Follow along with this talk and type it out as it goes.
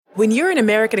When you're an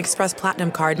American Express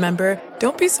Platinum card member,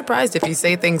 don't be surprised if you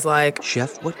say things like,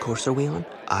 "Chef, what course are we on?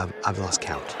 I've lost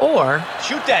count." Or,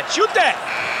 "Shoot that!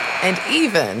 And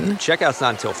even, "Checkout's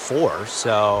not until 4,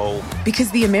 so..."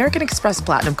 Because the American Express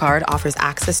Platinum Card offers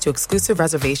access to exclusive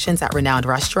reservations at renowned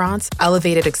restaurants,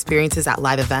 elevated experiences at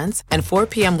live events, and 4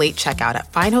 p.m. late checkout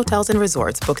at fine hotels and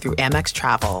resorts booked through Amex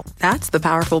Travel. That's the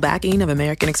powerful backing of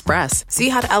American Express. See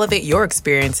how to elevate your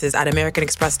experiences at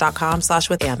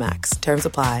americanexpress.com/withAmex. Terms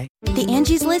apply. The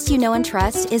Angie's List you know and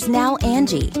trust is now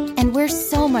Angie, and we're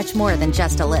so much more than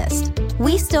just a list.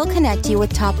 We still connect you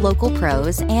with top local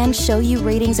pros and show you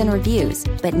ratings and reviews,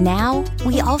 but now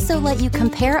we also let you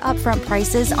compare upfront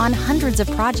prices on hundreds of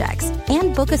projects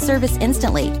and book a service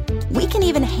instantly. We can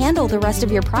even handle the rest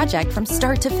of your project from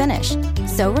start to finish.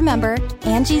 So remember,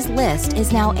 Angie's List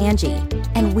is now Angie,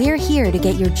 and we're here to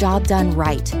get your job done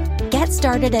right. Get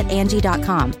started at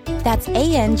Angie.com. That's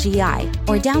ANGI,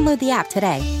 or download the app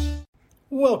today.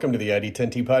 Welcome to the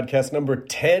ID10T podcast number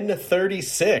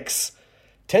 1036.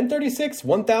 1036?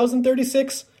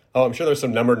 1036? Oh, I'm sure there's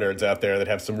some number nerds out there that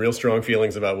have some real strong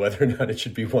feelings about whether or not it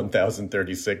should be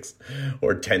 1036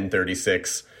 or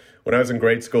 1036. When I was in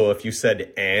grade school, if you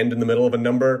said "and" in the middle of a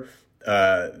number,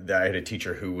 I had a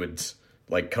teacher who would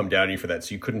come down on you for that.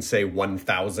 So you couldn't say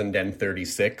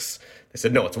 1036. They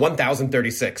said, no, it's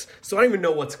 1036. So I don't even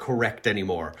know what's correct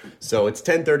anymore. So it's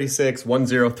 1036,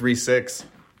 1036,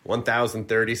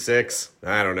 1036.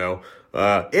 I don't know.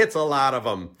 It's a lot of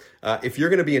them. If you're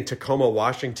going to be in Tacoma,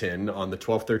 Washington on the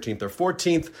 12th, 13th, or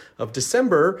 14th of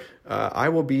December, I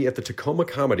will be at the Tacoma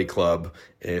Comedy Club.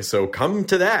 So come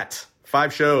to that.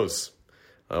 5 shows.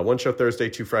 1 show Thursday,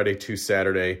 2 Friday, 2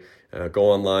 Saturday. Go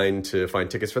online to find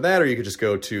tickets for that, or you could just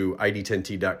go to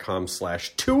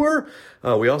id10t.com/tour.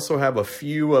 We also have a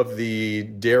few of the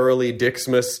Daryl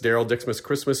Dixmas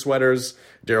Christmas sweaters,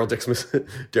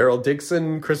 Daryl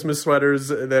Dixon Christmas sweaters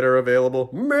that are available.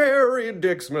 Merry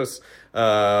Dixmas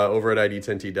over at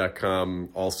id10t.com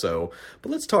also.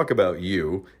 But let's talk about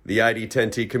you, the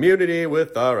ID10T community,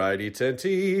 with our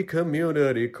ID10T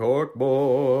community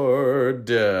corkboard.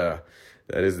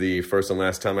 That is the first and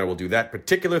last time I will do that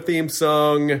particular theme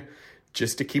song,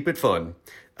 just to keep it fun.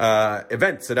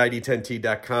 Events at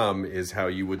id10t.com is how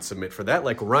you would submit for that.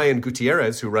 Like Ryan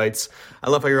Gutierrez, who writes, "I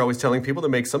love how you're always telling people to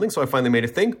make something, so I finally made a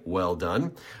thing. Well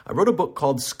done. I wrote a book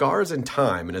called Scars in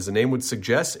Time, and as the name would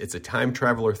suggest, it's a time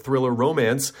traveler thriller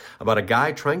romance about a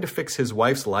guy trying to fix his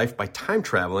wife's life by time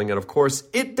traveling, and of course,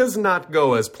 it does not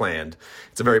go as planned.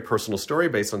 It's a very personal story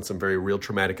based on some very real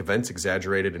traumatic events,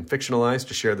 exaggerated and fictionalized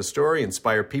to share the story,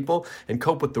 inspire people, and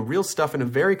cope with the real stuff in a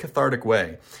very cathartic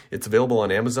way. It's available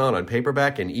on Amazon on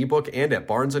paperback and ebook, and at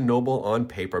Barnes & Noble on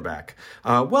paperback."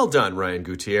 Well done, Ryan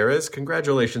Gutierrez.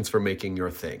 Congratulations for making your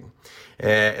thing.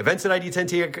 Events at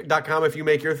id10t.com if you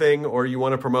make your thing, or you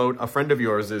want to promote a friend of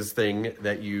yours' thing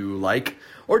that you like,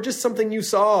 or just something you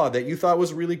saw that you thought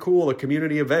was really cool, a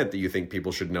community event that you think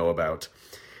people should know about.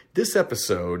 This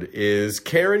episode is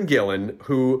Karen Gillan,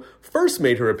 who first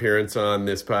made her appearance on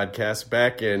this podcast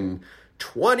back in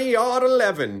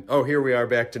 2011. Oh, here we are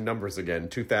back to numbers again.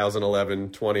 2011,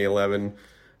 2011.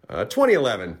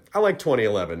 2011. I like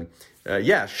 2011.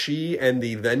 She and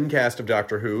the then cast of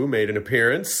Doctor Who made an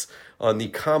appearance on the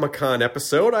Comic-Con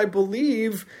episode. I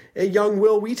believe a young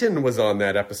Will Wheaton was on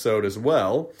that episode as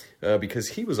well, because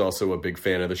he was also a big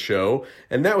fan of the show.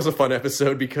 And that was a fun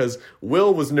episode because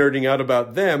Will was nerding out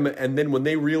about them, and then when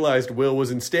they realized Will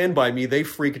was in Stand By Me, they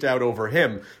freaked out over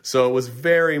him. So it was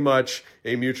very much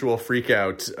a mutual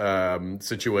freak-out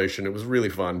situation. It was really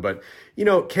fun. But,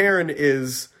 Karen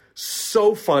is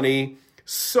so funny,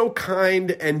 so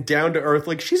kind and down to earth.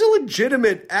 She's a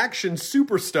legitimate action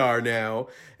superstar now.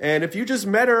 And if you just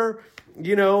met her,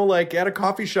 at a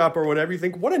coffee shop or whatever, you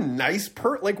think, what a nice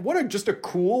just a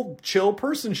cool, chill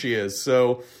person she is.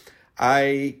 So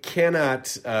I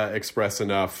cannot express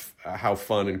enough how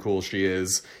fun and cool she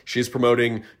is. She's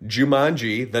promoting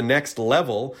Jumanji, The Next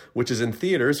Level, which is in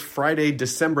theaters Friday,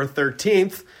 December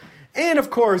 13th. And, of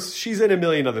course, she's in a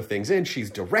million other things. And she's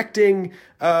directing,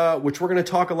 which we're going to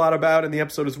talk a lot about in the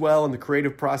episode as well, and the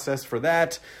creative process for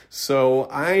that. So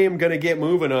I am going to get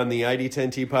moving on the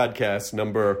ID10T podcast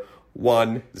number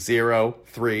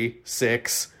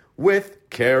 1036 with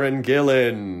Karen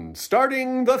Gillan.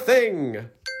 Starting the thing.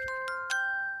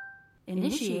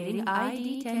 Initiating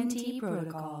ID10T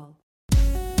protocol.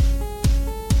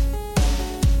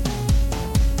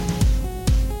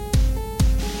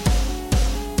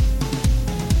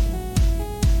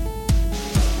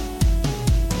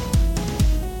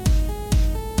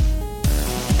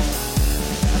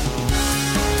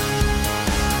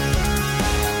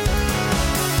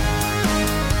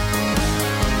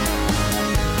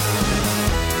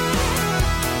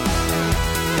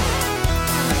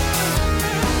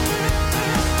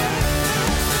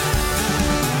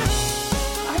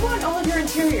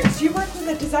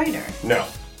 designer? No.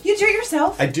 You do it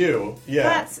yourself? I do, yeah.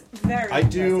 That's very I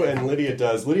do, impressive. and Lydia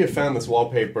does. Lydia found this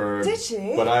wallpaper. Did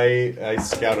she? But I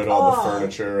scouted all the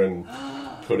furniture and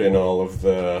put in all of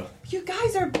the... You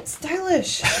guys are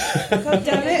stylish. God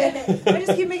damn it. I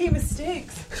just keep making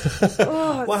mistakes.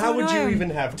 Oh, Well, how so would you annoying. even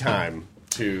have time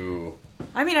to...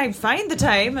 I mean, I find the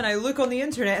time and I look on the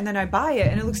internet and then I buy it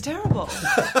and it looks terrible.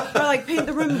 Or like paint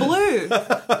the room blue.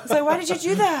 It's like, why did you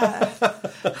do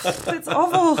that? It's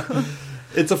awful.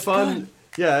 It's a fun...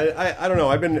 Yeah, I don't know.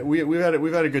 We've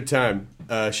had a good time.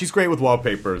 She's great with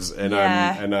wallpapers, and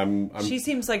I'm She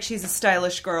seems like she's a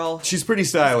stylish girl. she's pretty She's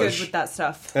stylish. good with that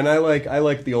stuff. And I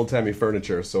like the old timey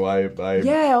furniture, so I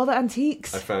All the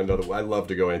antiques. found out I love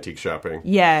to go antique shopping.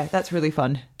 Yeah, that's really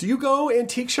fun. Do you go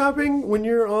antique shopping when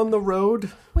you're on the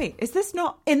road? Wait, is this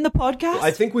not in the podcast?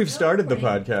 I think we've started the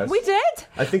podcast. We did?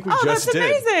 I think we oh, just that's did.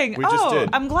 amazing. We just did.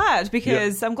 I'm glad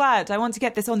because I'm glad. I want to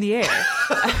get this on the air.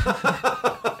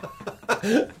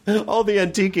 All the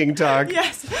antiquing talk.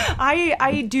 Yes,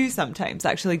 I do sometimes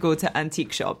actually go to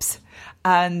antique shops.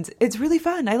 And it's really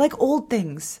fun. I like old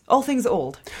things. All things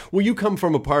old. Well, you come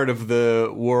from a part of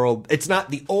the world. It's not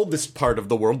the oldest part of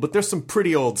the world, but there's some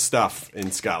pretty old stuff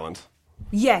in Scotland.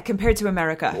 Yeah, compared to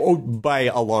America. Oh, by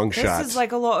a long shot. This is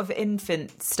like a lot of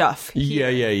infant stuff. Yeah.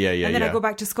 And then I go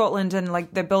back to Scotland and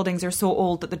like the buildings are so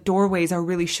old that the doorways are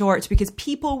really short because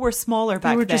people were smaller back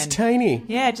then. They were just tiny.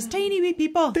 Yeah, just tiny wee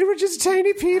people. They were just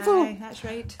tiny people. Aye, that's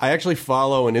right. I actually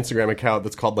follow an Instagram account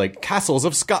that's called like Castles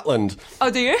of Scotland.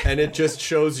 Oh, do you? And it just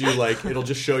shows you like, it'll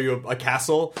just show you a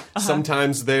castle.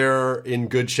 Sometimes they're in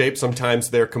good shape.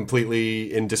 Sometimes they're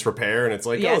completely in disrepair. And it's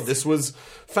like, Yes. oh, this was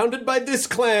founded by this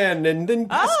clan and then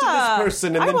passed to this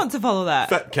person. And I then want to follow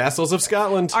that. Castles of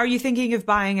Scotland. Are you thinking of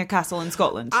buying a castle in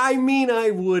Scotland? I mean,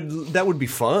 I would. That would be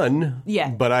fun. Yeah.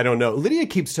 But I don't know. Lydia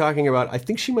keeps talking about, I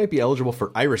think she might be eligible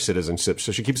for Irish citizenship.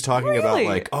 So she keeps talking about Really?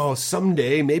 like, oh,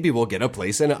 someday maybe we'll get a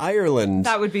place in Ireland.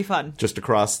 That would be fun. Just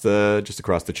across the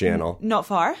channel. Not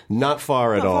far. Not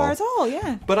far at Not all. far at all,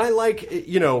 yeah. But I like,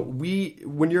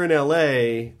 when you're in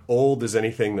LA, old is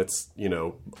anything that's,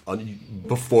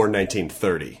 before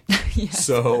 1930.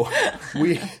 So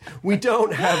we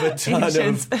don't have a ton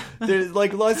Ancient. there's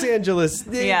like Los Angeles,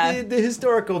 the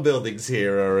historical buildings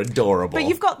here are adorable. But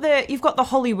you've got the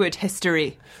Hollywood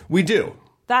history. We do.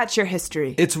 That's your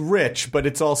history. It's rich, but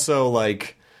it's also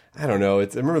like, I don't know. I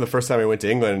remember the first time I went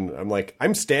to England,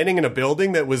 I'm standing in a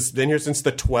building that was been here since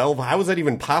the how was that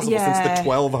even possible since the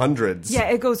 1200s? Yeah,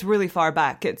 it goes really far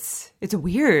back. It's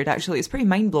weird, actually. It's pretty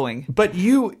mind-blowing. But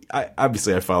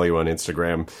obviously I follow you on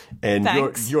Instagram, and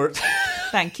Thanks. your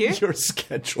Thank you. your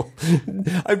schedule.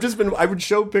 I would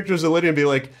show pictures of Lydia and be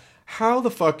like, how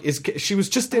the fuck she was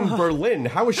just in Berlin.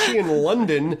 How is she in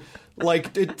London?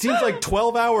 Like, it seems like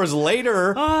 12 hours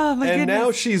later. Oh, my and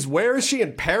goodness. now where is she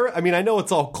in Paris? I mean, I know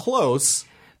it's all close,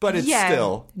 but it's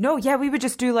still. No, yeah, we would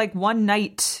just do like one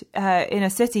night in a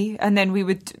city and then we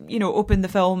would, open the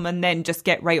film and then just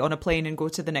get right on a plane and go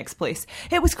to the next place.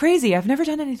 It was crazy. I've never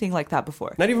done anything like that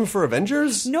before. Not even for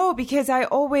Avengers? No, because I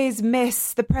always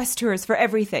miss the press tours for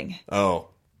everything. Oh.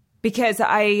 Because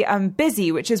I am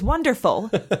busy, which is wonderful.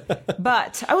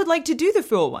 But I would like to do the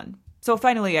full one. So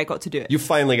finally I got to do it. You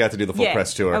finally got to do the full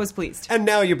press tour. I was pleased. And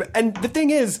now and the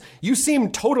thing is, you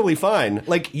seem totally fine.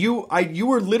 Like you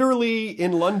were literally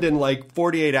in London like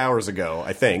 48 hours ago,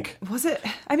 I think. Was it?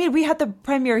 I mean, we had the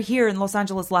premiere here in Los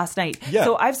Angeles last night. Yeah.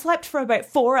 So I've slept for about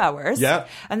 4 hours. Yeah.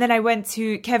 And then I went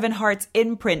to Kevin Hart's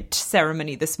imprint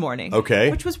ceremony this morning.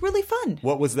 Okay. Which was really fun.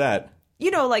 What was that?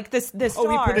 Like this star.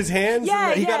 Oh, he put his hands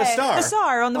Yeah, he got a star. The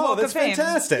star on the Walk of that's Fame.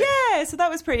 fantastic. Yeah, so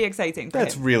that was pretty exciting for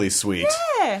That's him. really sweet.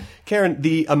 Yeah. Karen,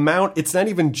 the amount, it's not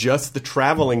even just the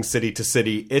traveling city to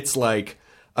city, it's like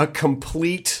a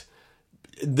complete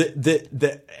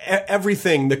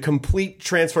everything, the complete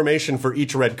transformation for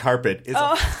each red carpet is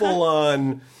a full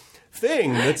on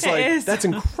thing. It's like, that's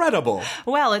incredible.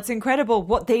 Well, it's incredible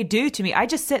what they do to me. I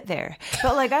just sit there.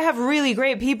 But I have really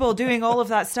great people doing all of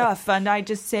that stuff and I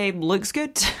just say, looks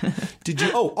good. Did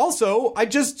you? Oh, also, I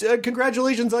just,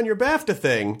 congratulations on your BAFTA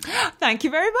thing. Thank you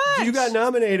very much. You got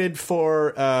nominated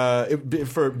for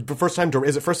first time,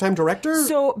 is it first time director?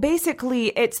 So basically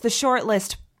it's the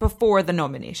shortlist before the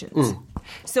nominations.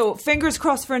 So fingers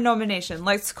crossed for a nomination.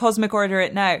 Let's cosmic order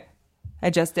it now. I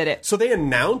just did it. So they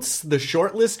announce the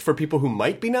shortlist for people who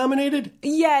might be nominated?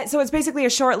 Yeah, so it's basically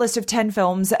a short list of 10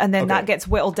 films, and then that gets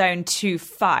whittled down to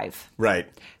 5. Right.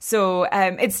 So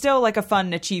it's still like a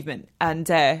fun achievement, and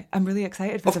I'm really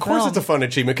excited for the film. Of course it's a fun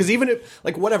achievement, because even if,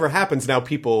 whatever happens now,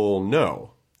 people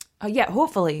know. Yeah,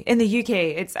 hopefully. In the UK,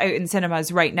 it's out in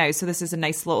cinemas right now, so this is a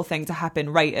nice little thing to happen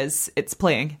right as it's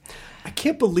playing. I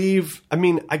can't believe, I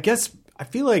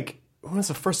feel like when was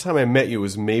the first time I met you? It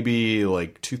was maybe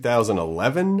like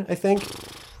 2011, I think.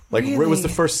 Like, Really? it was the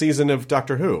first season of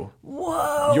Doctor Who.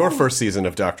 Whoa. Your first season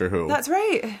of Doctor Who. That's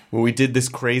right. When we did this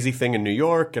crazy thing in New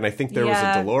York, and I think there was a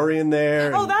Yeah. DeLorean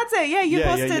there. Oh, and- that's it. Yeah, you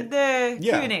posted the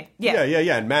Q&A.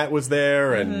 Yeah. And Matt was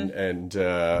there, and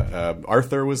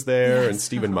Arthur was there, and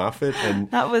Stephen Moffat, and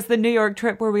That was the New York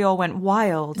trip where we all went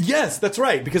wild. yes, that's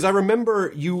right. Because I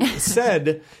remember you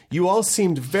said you all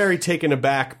seemed very taken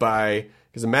aback by.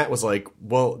 Because Matt was like,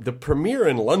 well, the premiere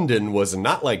in London was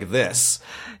not like this.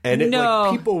 And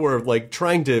like, people were like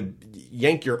trying to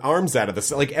yank your arms out of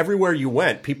the like everywhere you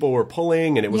went, people were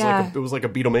pulling, and it was like a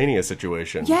Beatlemania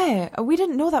situation. Yeah, we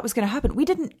didn't know that was going to happen. We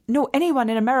didn't know anyone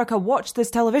in America watched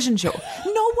this television show.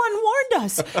 No one warned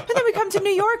us. And then we come to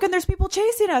New York and there's people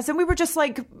chasing us, and we were just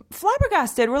like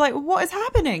flabbergasted. We're like, what is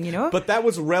happening, you know? But that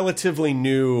was relatively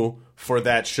new for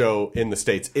that show in the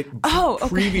States.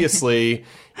 Previously,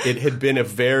 it had been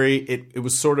it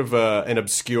was sort of an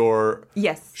obscure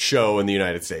show in the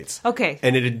United States. Okay.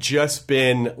 And it had just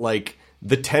been like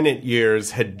the Tennant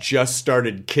years had just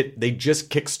started. They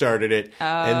just kickstarted it,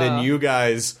 and then you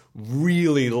guys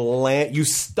really you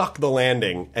stuck the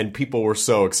landing, and people were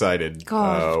so excited.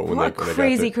 God, when what they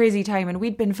a crazy time. And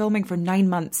we'd been filming for 9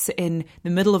 months in the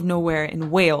middle of nowhere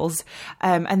in Wales.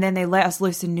 And then they let us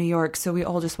loose in New York, so we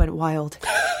all just went wild.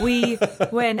 We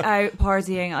went out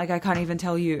partying, like I can't even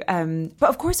tell you. But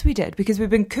of course we did, because we've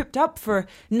been cooped up for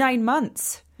 9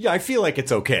 months. Yeah, I feel like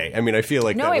it's okay. I mean, I feel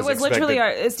like no, that it was expected.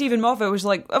 literally Stephen Moffat was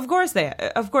like, of course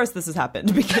this has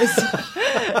happened, because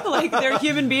like they're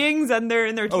human beings and they're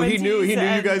in their 20s. Oh, he knew you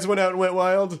guys went out and went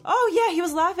wild? Oh yeah, he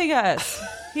was laughing at us.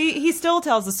 He still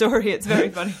tells the story. It's very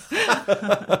funny.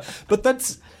 But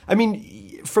that's, I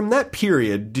mean, from that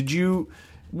period,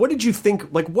 what did you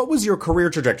think, like, what was your career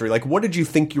trajectory? Like, what did you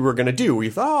think you were going to do? You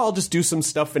thought, I'll just do some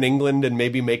stuff in England and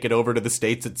maybe make it over to the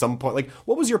States at some point. Like,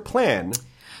 what was your plan?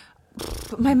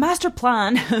 My master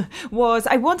plan was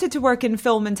I wanted to work in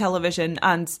film and television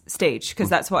and stage, because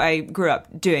that's what I grew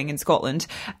up doing in Scotland.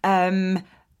 And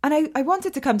I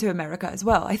wanted to come to America as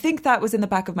well. I think that was in the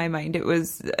back of my mind. It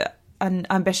was an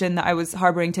ambition that I was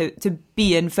harbouring to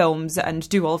be in films and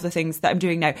do all of the things that I'm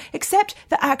doing now, except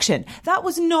the action. That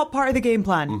was not part of the game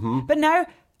plan. Mm-hmm. But now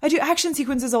I do action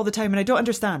sequences all the time, and I don't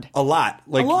understand. A lot.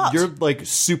 Like, A lot. You're like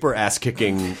super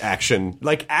ass-kicking action.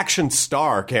 Like action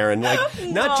star, Karen. Like,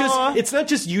 it's not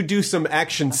just you do some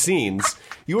action scenes.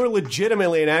 You are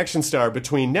legitimately an action star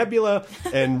between Nebula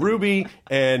and Ruby,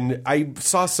 and I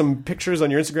saw some pictures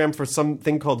on your Instagram for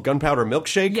something called Gunpowder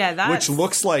Milkshake, which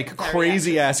looks like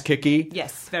crazy ass kicky.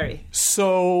 Yes, very.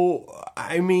 So,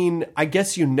 I mean, I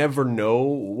guess you never know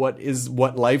what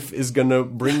life is gonna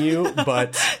bring you,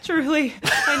 but Truly,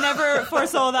 I never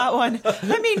foresaw that one.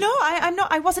 I mean, no,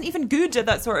 I wasn't even good at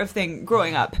that sort of thing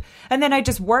growing up, and then I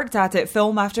just worked at it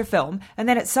film after film, and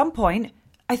then at some point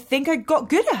I think I got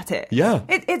good at it. Yeah.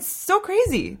 It's so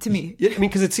crazy to me. I mean,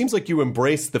 because it seems like you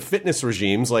embrace the fitness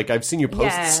regimes. Like, I've seen you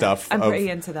post stuff. I'm pretty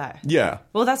into that. Yeah.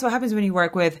 Well, that's what happens when you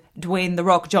work with Dwayne "The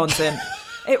Rock" Johnson.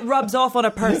 It rubs off on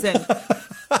a person.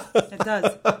 It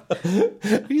does.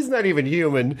 He's not even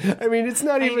human. I mean, it's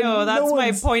not even... I know, that's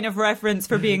my point of reference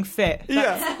for being fit.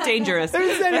 That's dangerous. I mean,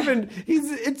 it's not even...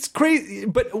 It's crazy.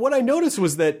 But what I noticed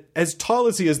was that as tall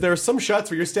as he is, there are some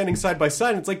shots where you're standing side by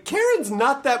side, and it's like, Karen's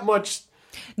not that much...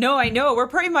 No, I know. We're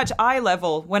pretty much eye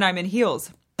level when I'm in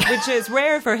heels, which is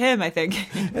rare for him, I think.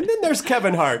 And then there's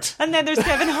Kevin Hart. Me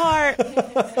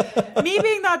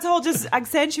being that tall just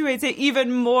accentuates it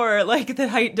even more, like the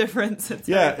height difference. It's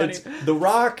very funny. It's The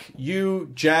Rock,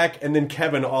 you, Jack, and then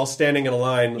Kevin all standing in a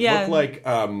line. Yeah. Look like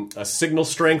a signal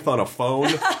strength on a phone.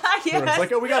 Yes. Where it's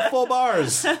like, oh, we got full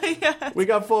bars. Yes. We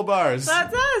got full bars.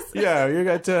 That's us. Yeah, you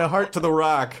got Hart to The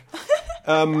Rock.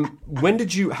 How long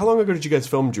ago did you guys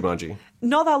film Jumanji?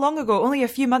 Not that long ago, only a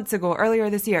few months ago, earlier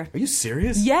this year. Are you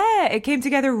serious? Yeah, it came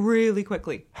together really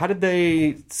quickly. How did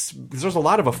they... There's a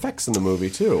lot of effects in the movie,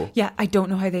 too. Yeah, I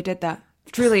don't know how they did that.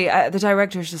 Truly, the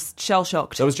director's just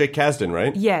shell-shocked. That was Jake Kasdan,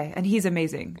 right? Yeah, and he's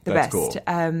amazing. That's best.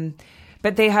 Cool.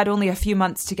 But they had only a few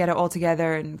months to get it all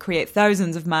together and create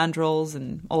thousands of mandrels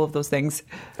and all of those things.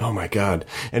 Oh, my God.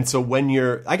 And so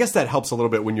I guess that helps a little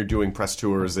bit when you're doing press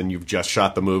tours and you've just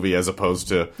shot the movie as opposed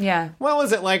to, well,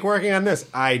 is it like working on this?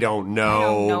 I don't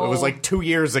know. It was like 2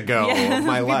 years ago of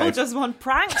my life. People just want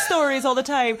prank stories all the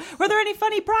time. Were there any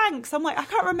funny pranks? I'm like, I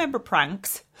can't remember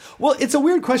pranks. Well, it's a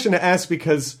weird question to ask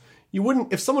because you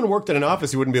wouldn't, if someone worked in an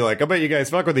office, you wouldn't be like, I bet you guys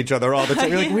fuck with each other all the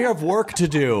time. You're like, we have work to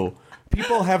do.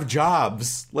 People have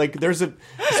jobs. Like, it's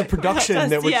a production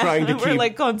that we're trying to keep. We're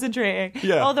like concentrating.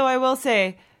 Yeah. Although I will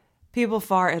say, people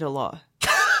farted a lot.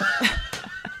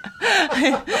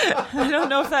 I don't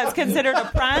know if that's considered a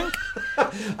prank.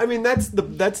 I mean, that's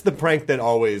the prank that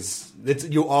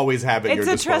you always have at your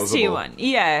disposal. It's a trusty one.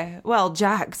 Yeah. Well,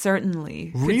 Jack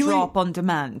certainly could drop on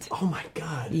demand. Oh my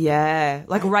God. Yeah.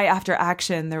 Like right after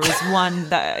action, there was one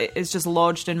that is just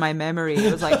lodged in my memory.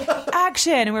 It was like,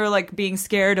 action! And we were like being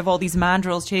scared of all these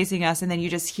mandrills chasing us, and then you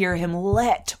just hear him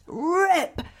let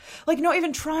rip. Like, not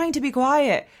even trying to be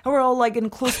quiet. And we're all, like, in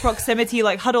close proximity,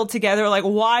 like, huddled together, like,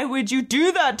 why would you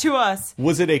do that to us?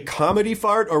 Was it a comedy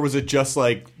fart, or was it just,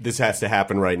 like, this has to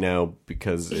happen right now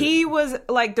because... He was,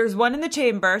 like, there's one in the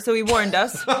chamber, so he warned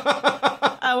us.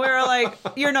 And we were like,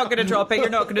 you're not going to drop it, you're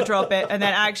not going to drop it. And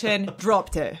then action,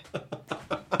 dropped it.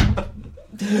 I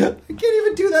can't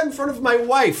even do that in front of my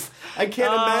wife. I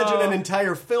can't imagine an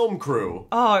entire film crew.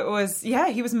 Oh, it was... Yeah,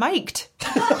 he was mic'd.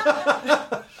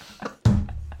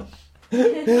 And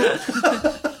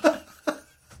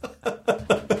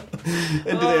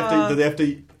do they have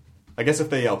to I guess if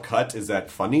they yell cut, is that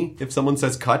funny? If someone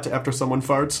says cut after someone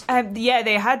farts? Yeah,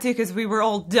 they had to because we were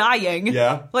all dying.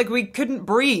 Yeah. Like we couldn't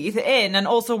breathe in and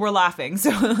also we're laughing. So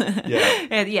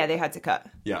yeah, they had to cut.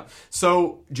 Yeah.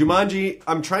 So Jumanji,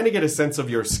 I'm trying to get a sense of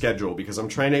your schedule because I'm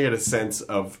trying to get a sense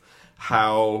of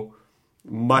how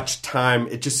much time,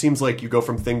 it just seems like you go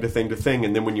from thing to thing to thing,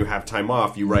 and then when you have time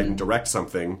off, you write and direct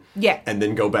something. Yeah. And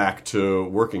then go back to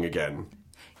working again.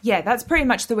 Yeah, that's pretty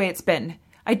much the way it's been.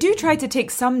 I do try to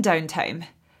take some downtime,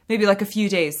 maybe like a few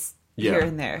days here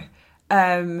and there.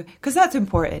 Because that's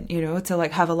important, you know, to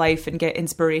like have a life and get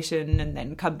inspiration and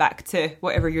then come back to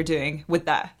whatever you're doing with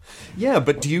that. Yeah,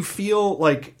 but do you feel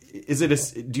like,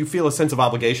 do you feel a sense of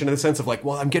obligation in the sense of like,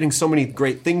 well, I'm getting so many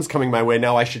great things coming my way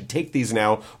now, I should take these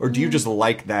now? Or do you just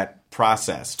like that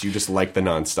process? Do you just like the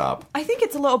nonstop? I think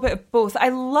it's a little bit of both. I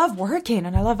love working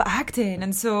and I love acting.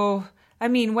 And so, I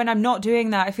mean, when I'm not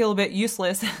doing that, I feel a bit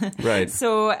useless. Right.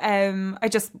 So I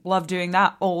just love doing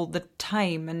that all the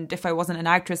time. And if I wasn't an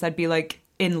actress, I'd be like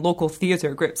in local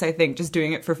theatre groups, I think, just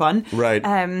doing it for fun.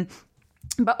 Right.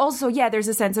 But also, yeah, there's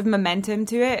a sense of momentum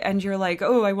to it. And you're like,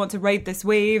 oh, I want to ride this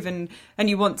wave and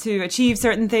you want to achieve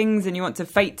certain things and you want to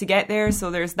fight to get there. So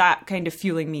there's that kind of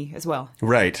fueling me as well.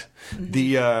 Right.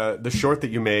 Mm-hmm. The short that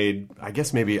you made, I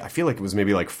feel like it was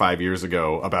maybe like 5 years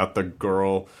ago, about the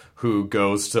girl who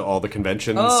goes to all the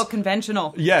conventions. Oh,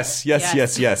 conventional. Yes.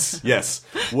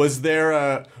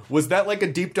 Was that like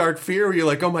a deep, dark fear where you're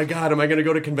like, oh my God, am I going to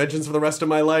go to conventions for the rest of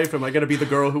my life? Am I going to be the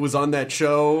girl who was on that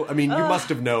show? I mean, you must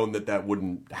have known that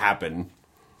wouldn't happen.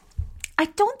 I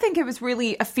don't think it was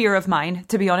really a fear of mine,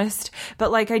 to be honest.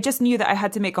 But like, I just knew that I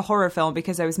had to make a horror film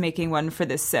because I was making one for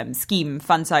this scheme,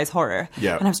 Fun Size Horror.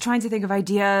 Yeah. And I was trying to think of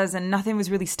ideas and nothing was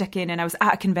really sticking. And I was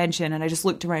at a convention and I just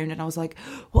looked around and I was like,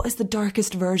 what is the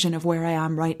darkest version of where I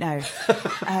am right now?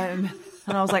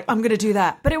 And I was like, I'm going to do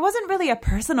that. But it wasn't really a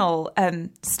personal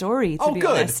story, to be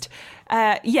honest.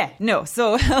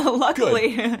 So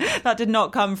luckily that did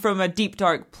not come from a deep,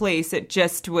 dark place. It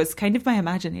just was kind of my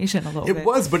imagination a little bit. It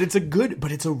was, but it's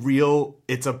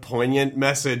a poignant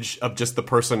message of just the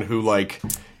person who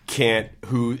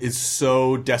who is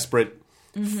so desperate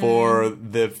for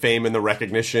the fame and the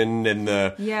recognition and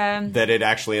that it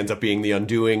actually ends up being the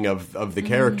undoing of the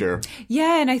character.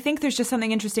 Yeah, and I think there's just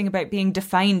something interesting about being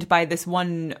defined by this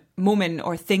one moment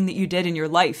or thing that you did in your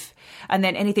life. And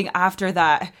then anything after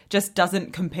that just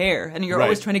doesn't compare. And you're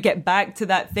always trying to get back to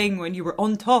that thing when you were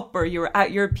on top or you were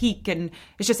at your peak. And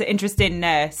it's just an interesting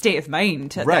state of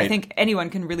mind that I think anyone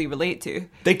can really relate to.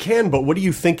 They can, but what do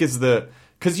you think is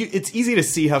because it's easy to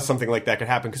see how something like that could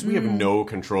happen because we have no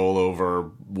control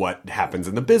over what happens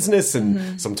in the business,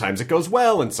 and sometimes it goes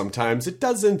well and sometimes it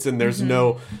doesn't, and there's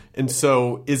and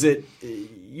so is it,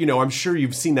 I'm sure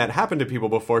you've seen that happen to people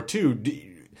before too.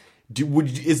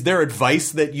 Is there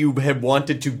advice that you have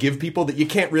wanted to give people that you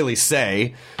can't really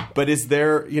say, but is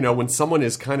there, when someone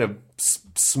is kind of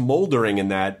smoldering in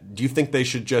that, do you think they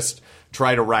should just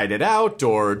try to ride it out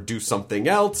or do something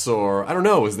else? Or I don't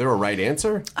know, is there a right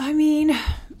answer? I mean,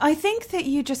 I think that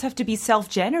you just have to be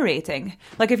self-generating.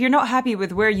 Like if you're not happy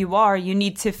with where you are, you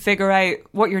need to figure out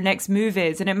what your next move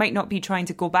is. And it might not be trying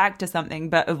to go back to something,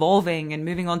 but evolving and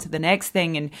moving on to the next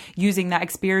thing and using that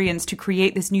experience to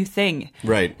create this new thing.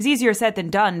 Right. It's easier said than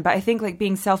done, but I think like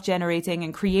being self-generating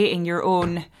and creating your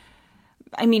own,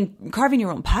 carving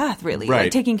your own path, really. Right.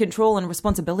 Like taking control and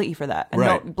responsibility for that and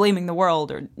not blaming the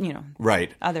world or,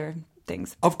 other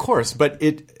things. Of course, but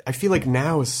I feel like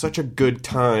now is such a good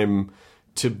time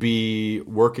to be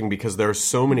working because there are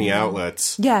so many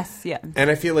outlets. Yes, yeah. And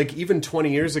I feel like even 20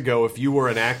 years ago, if you were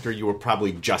an actor, you were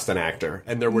probably just an actor.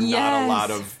 And there was not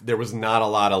a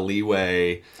lot of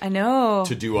leeway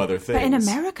to do other things. But in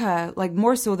America, like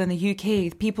more so than the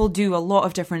UK, people do a lot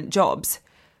of different jobs.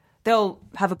 they'll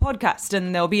have a podcast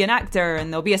and they'll be an actor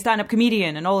and they'll be a stand-up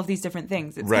comedian and all of these different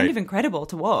things. It's kind of incredible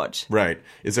to watch. Right.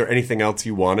 Is there anything else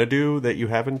you want to do that you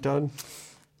haven't done?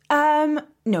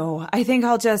 No, I think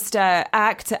I'll just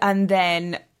act and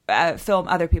then film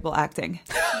other people acting.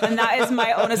 And that is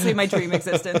honestly my dream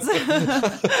existence.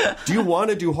 Do you want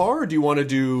to do horror? Do you want to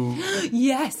do...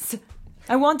 Yes.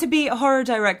 I want to be a horror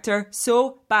director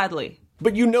so badly.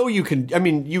 But you know you can. I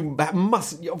mean, you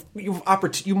must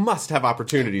have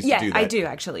opportunities to do that. Yeah, I do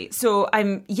actually. So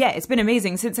it's been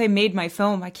amazing since I made my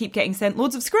film. I keep getting sent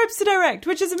loads of scripts to direct,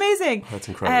 which is amazing. That's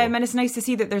incredible. And it's nice to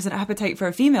see that there's an appetite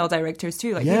for female directors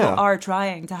too. Like people are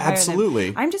trying to hire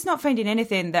them. I'm just not finding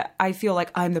anything that I feel like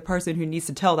I'm the person who needs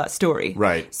to tell that story.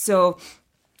 Right. So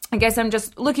I guess I'm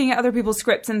just looking at other people's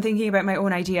scripts and thinking about my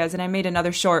own ideas. And I made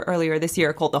another short earlier this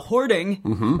year called The Hoarding,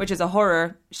 which is a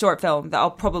horror short film that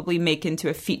I'll probably make into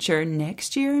a feature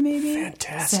next year, maybe.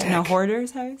 Fantastic. Set in a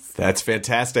hoarder's house. That's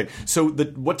fantastic. So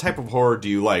what type of horror do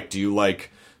you like? Do you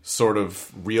like sort of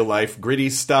real life gritty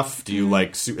stuff? Do you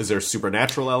like, is there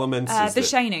supernatural elements? The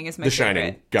Shining is my favorite. The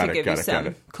Shining. Got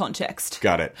it. Context.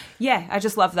 Got it. Yeah, I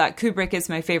just love that. Kubrick is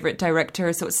my favorite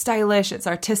director. So it's stylish, it's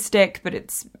artistic, but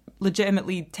it's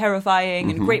legitimately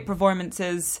terrifying and great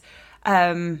performances.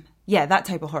 That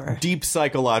type of horror. Deep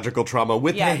psychological trauma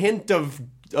with a hint of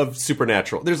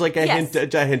supernatural. There's like a hint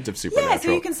of supernatural. Yeah,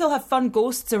 so you can still have fun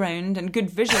ghosts around and good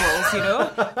visuals, you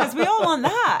know? Because we all want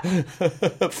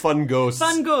that. Fun ghosts.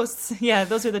 Fun ghosts. Yeah,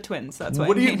 those are the twins. That's what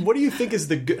What do you think is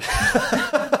the good...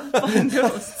 Fun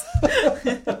ghosts.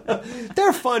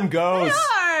 They're fun ghosts.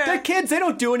 They are. They're kids. They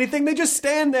don't do anything. They just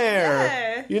stand there.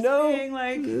 Yeah. You know? Being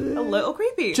like a little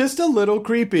creepy. Just a little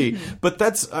creepy. But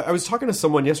I was talking to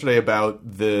someone yesterday about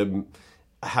the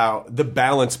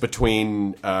balance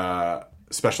between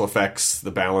special effects,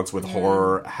 the balance with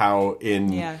horror, how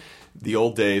in the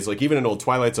old days, like even in old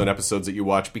Twilight Zone episodes that you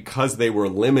watch, because they were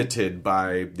limited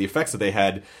by the effects that they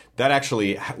had, that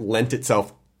actually lent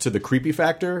itself to the creepy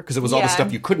factor, because it was all the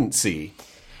stuff you couldn't see.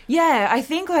 Yeah, I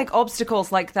think like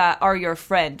obstacles like that are your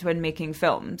friend when making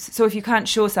films. So if you can't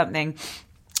show something,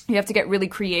 you have to get really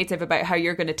creative about how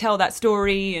you're going to tell that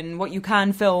story and what you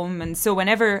can film. And so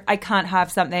whenever I can't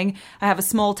have something, I have a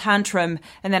small tantrum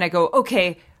and then I go,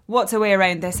 okay, what's a way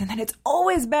around this? And then it's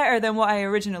always better than what I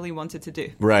originally wanted to do.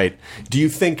 Right. Do you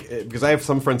think, because I have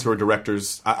some friends who are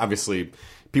directors, obviously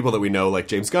people that we know, like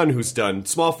James Gunn, who's done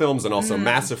small films and also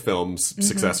massive films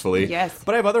successfully. Yes.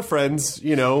 But I have other friends,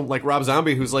 you know, like Rob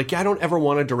Zombie, who's like, I don't ever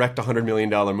want to direct a $100 million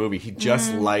movie. He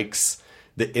just likes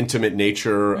the intimate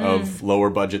nature of lower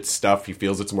budget stuff. He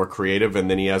feels it's more creative,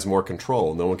 and then he has more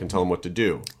control. No one can tell him what to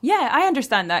do. Yeah, I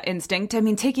understand that instinct. I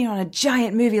mean, taking on a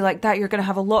giant movie like that, you're going to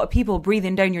have a lot of people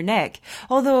breathing down your neck.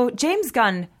 Although James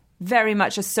Gunn very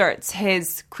much asserts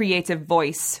his creative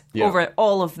voice over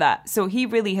all of that. So he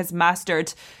really has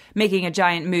mastered making a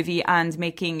giant movie and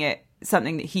making it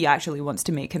something that he actually wants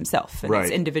to make himself, and it's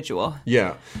individual.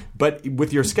 Yeah. But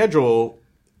with your schedule,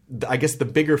 I guess the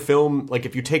bigger film, like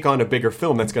if you take on a bigger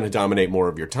film, that's going to dominate more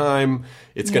of your time.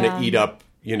 It's going to eat up,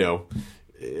 you know...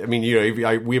 I mean, you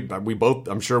know, we both,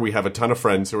 I'm sure we have a ton of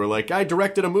friends who are like, I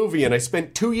directed a movie and I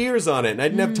spent 2 years on it and I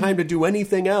didn't have time to do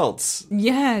anything else.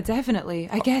 Yeah, definitely.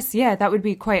 I guess, that would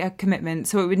be quite a commitment.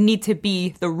 So it would need to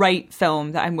be the right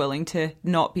film that I'm willing to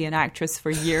not be an actress for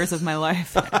years of my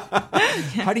life.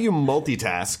 How do you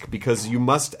multitask? Because you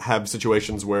must have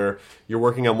situations where you're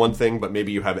working on one thing, but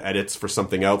maybe you have edits for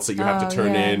something else that you have to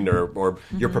turn in, or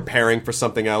you're preparing for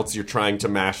something else. You're trying to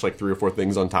mash like 3 or 4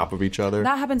 things on top of each other.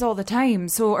 That happens all the time.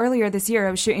 So earlier this year,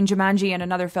 I was shooting Jumanji and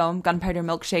another film, Gunpowder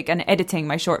Milkshake, and editing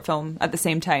my short film at the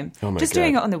same time. Oh my just God.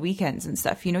 doing it on the weekends and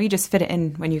stuff. You know, you just fit it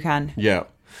in when you can. Yeah.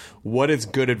 What is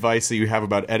good advice that you have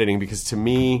about editing? Because to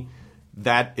me,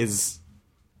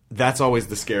 that's always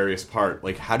the scariest part.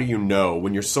 Like, how do you know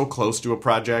when you're so close to a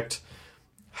project?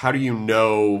 How do you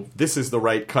know this is the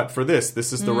right cut for this?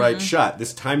 This is the right shot.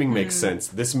 This timing makes sense.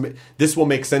 This will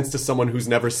make sense to someone who's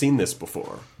never seen this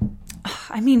before.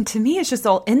 I mean, to me, it's just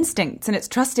all instincts and it's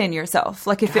trusting yourself.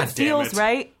 Like, if it feels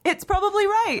right, it's probably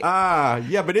right.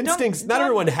 Yeah, but instincts, not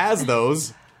everyone has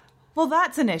those. Well,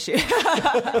 that's an issue in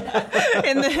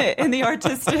the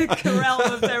artistic realm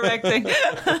of directing.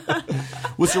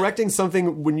 Was directing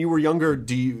something when you were younger,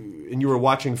 and you were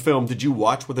watching film, did you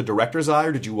watch with a director's eye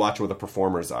or did you watch with a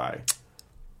performer's eye?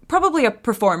 Probably a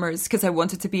performer's, because I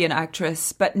wanted to be an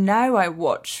actress. But now I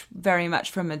watch very much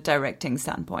from a directing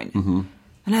standpoint. Mm-hmm.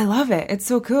 And I love it. It's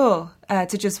so cool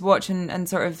to just watch and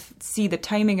sort of see the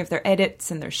timing of their edits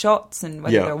and their shots and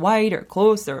whether they're wide or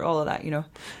close or all of that, you know.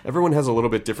 Everyone has a little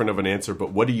bit different of an answer,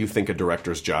 but what do you think a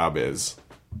director's job is?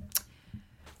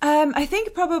 I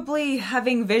think probably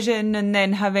having vision and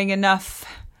then having enough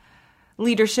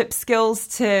leadership skills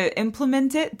to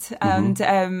implement it, and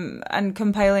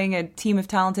compiling a team of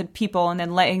talented people and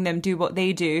then letting them do what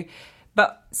they do,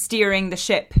 but steering the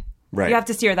ship. Right. You have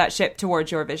to steer that ship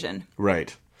towards your vision.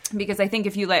 Right. Because I think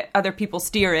if you let other people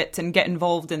steer it and get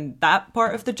involved in that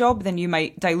part of the job, then you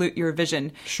might dilute your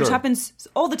vision, Sure. which happens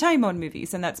all the time on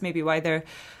movies, and that's maybe why they're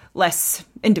less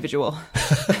individual.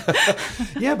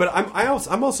 Yeah, but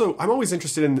I'm always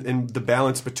interested in the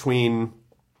balance between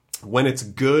when it's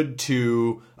good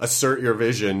to assert your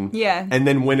vision, and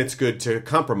then when it's good to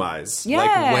compromise. Yeah.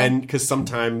 Like when, because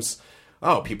sometimes,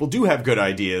 people do have good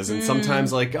ideas, and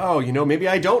sometimes like, maybe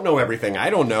I don't know everything. I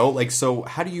don't know. Like, so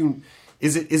how do you?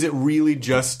 Is it really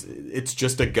just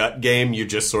a gut game? You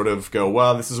just sort of go,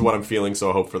 well, this is what I'm feeling,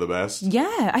 so I hope for the best.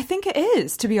 Yeah, I think it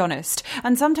is, to be honest.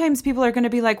 And sometimes people are going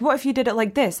to be like, what if you did it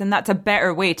like this? And that's a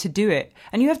better way to do it.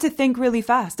 And you have to think really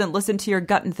fast and listen to your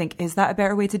gut and think, is that a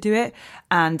better way to do it?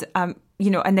 And,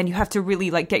 and then you have to really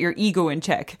like get your ego in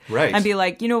check. Right. And be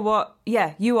like, you know what?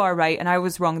 Yeah, you are right. And I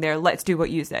was wrong there. Let's do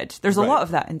what you said. There's a lot of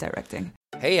that in directing.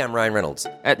 Hey, I'm Ryan Reynolds.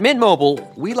 At Mint Mobile,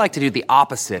 we like to do the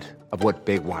opposite of what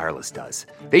Big Wireless does.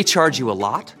 They charge you a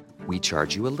lot, we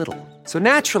charge you a little. So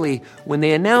naturally, when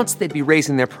they announced they'd be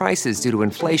raising their prices due to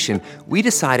inflation, we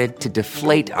decided to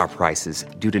deflate our prices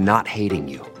due to not hating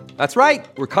you. That's right.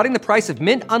 We're cutting the price of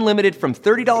Mint Unlimited from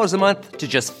 $30 a month to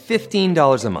just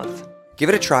 $15 a month. Give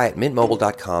it a try at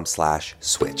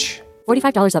mintmobile.com/switch.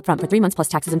 $45 up front for 3 months plus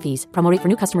taxes and fees. Promo rate for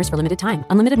new customers for limited time.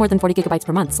 Unlimited more than 40 gigabytes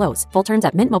per month slows. Full terms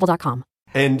at mintmobile.com.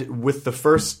 And with the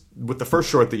first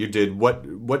short that you did, what?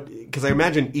 Because I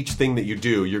imagine each thing that you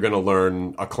do, you're going to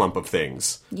learn a clump of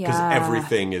things. Because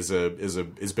everything is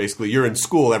basically, you're in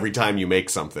school every time you make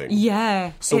something.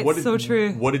 Yeah, so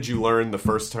true. What did you learn the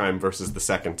first time versus the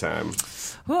second time?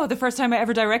 Oh, the first time I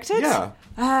ever directed? Yeah.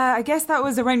 I guess that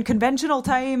was around conventional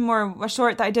time, or a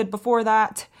short that I did before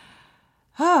that.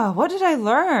 What did I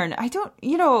learn?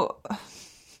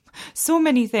 So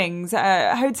many things.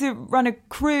 How to run a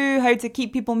crew, how to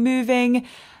keep people moving,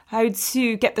 how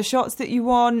to get the shots that you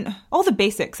want. All the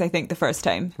basics, I think, the first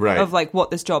time. Right. Of like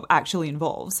what this job actually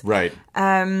involves. Right.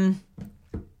 The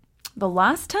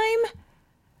last time,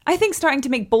 I think starting to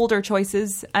make bolder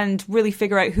choices and really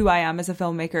figure out who I am as a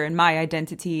filmmaker and my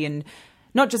identity, and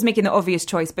not just making the obvious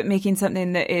choice, but making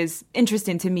something that is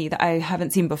interesting to me that I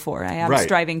haven't seen before. I am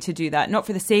striving to do that, not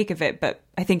for the sake of it, but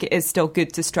I think it is still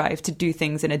good to strive to do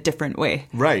things in a different way.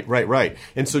 Right.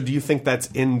 And so do you think that's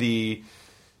in the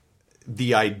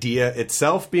idea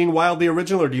itself being wildly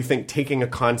original, or do you think taking a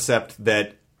concept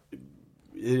that,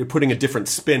 putting a different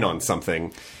spin on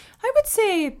something? I would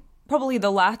say probably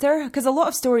the latter, because a lot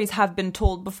of stories have been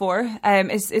told before.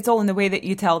 It's all in the way that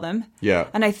you tell them. Yeah.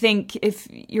 And I think if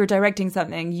you're directing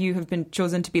something, you have been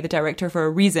chosen to be the director for a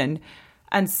reason.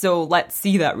 And so let's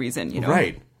see that reason,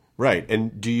 Right.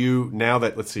 And do you, now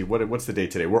that, let's see, what's the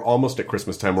date today? We're almost at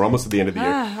Christmas time. We're almost at the end of the year.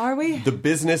 Are we? The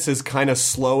business is kind of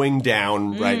slowing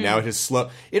down right now. It is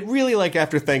slow. It really, like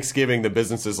after Thanksgiving, the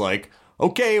business is like,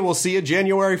 okay, we'll see you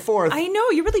January 4th. I know,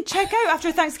 you really check out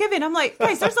after Thanksgiving. I'm like,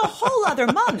 guys, there's a whole other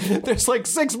month. There's like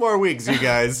 6 more weeks, you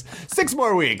guys. 6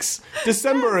 more weeks.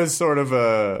 December is sort of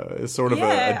a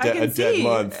dead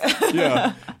month.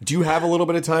 Yeah. Do you have a little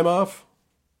bit of time off?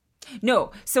 No.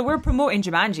 So we're promoting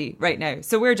Jumanji right now.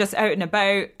 So we're just out and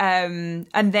about. And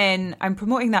then I'm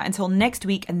promoting that until next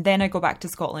week. And then I go back to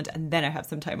Scotland and then I have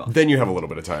some time off. Then you have a little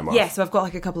bit of time off. Yeah, so I've got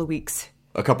like a couple of weeks.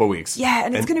 A couple of weeks. Yeah,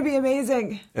 and it's going to be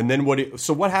amazing. And then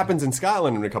what happens in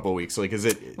Scotland in a couple of weeks? Like, is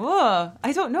it... Oh,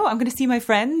 I don't know. I'm going to see my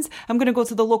friends. I'm going to go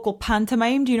to the local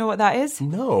pantomime. Do you know what that is?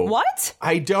 No. What?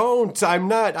 I don't. I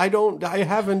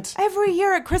haven't. Every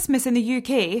year at Christmas in the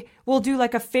UK, we'll do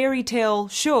like a fairy tale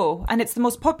show. And it's the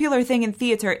most popular thing in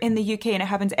theatre in the UK. And it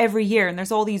happens every year. And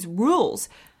there's all these rules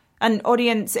and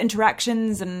audience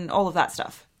interactions and all of that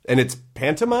stuff. And it's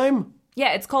pantomime?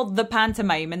 Yeah, it's called The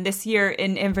Pantomime, and this year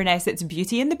in Inverness it's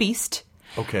Beauty and the Beast.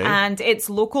 Okay. And it's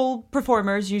local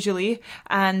performers usually,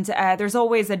 and there's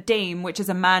always a dame, which is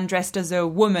a man dressed as a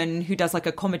woman who does like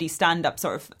a comedy stand-up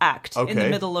sort of act in the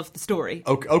middle of the story.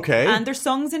 Okay. And there's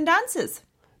songs and dances.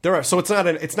 There are, so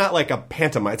it's not like a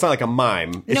pantomime, it's not like a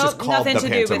mime. It's just called The Pantomime. Nothing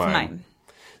to do with mime.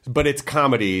 But it's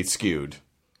comedy skewed.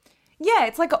 Yeah,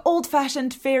 it's like an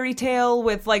old-fashioned fairy tale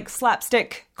with like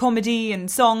slapstick comedy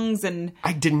and songs and...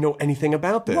 I didn't know anything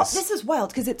about this. Well, this is wild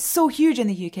because it's so huge in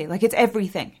the UK. Like, it's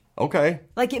everything. Okay.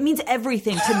 Like, it means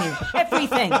everything to me.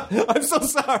 Everything. I'm so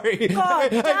sorry.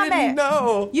 God, damn I didn't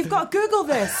know. You've got to Google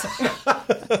this.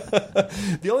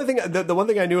 The one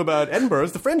thing I knew about Edinburgh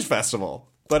is the Fringe Festival.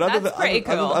 But That's pretty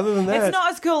cool. other than that, it's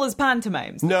not as cool as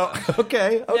pantomimes. No,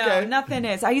 okay. No, nothing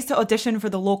is. I used to audition for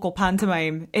the local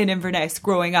pantomime in Inverness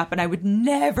growing up, and I would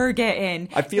never get in.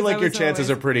 I feel like your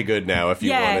chances are pretty good now if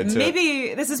you wanted to.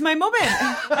 Maybe this is my moment.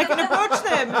 I can approach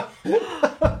them.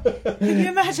 Can you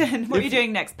imagine? What are you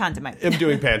doing next? Pantomime. I'm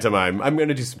doing pantomime. I'm going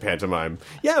to do some pantomime.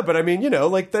 Yeah, but I mean,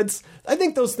 like I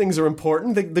think those things are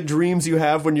important. The dreams you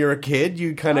have when you're a kid,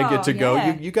 you kind of get to go.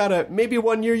 You got to, maybe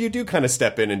one year you do kind of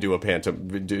step in and do a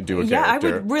pantomime. Do a character. Yeah, I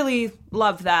would really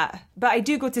love that. But I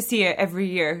do go to see it every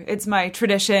year. It's my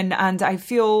tradition, and I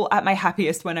feel at my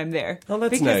happiest when I'm there. Oh,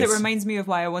 that's because nice. It reminds me of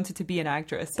why I wanted to be an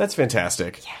actress. That's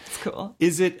fantastic. Yeah, it's cool.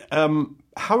 Is it?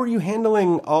 How are you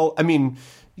handling all? I mean,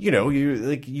 you're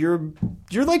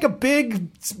like a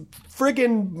big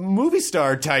friggin' movie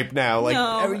star type now. Like,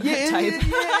 type.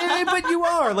 But you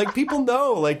are. Like, people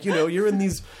know. Like, you're in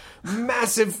these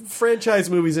massive franchise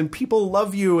movies, and people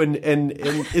love you. And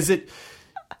is it?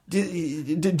 Do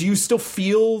you still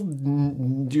feel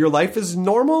your life is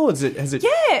normal? Has it?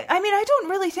 Yeah, I mean, I don't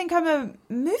really think I'm a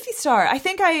movie star. I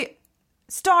think I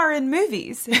star in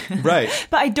movies. Right.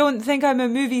 But I don't think I'm a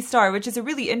movie star, which is a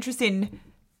really interesting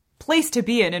place to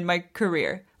be in my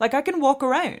career. Like, I can walk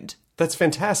around. That's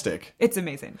fantastic. It's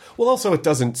amazing. Well, also, it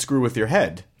doesn't screw with your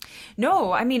head.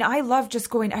 No, I mean, I love just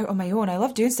going out on my own. I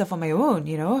love doing stuff on my own,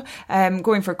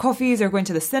 going for coffees or going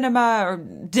to the cinema or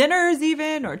dinners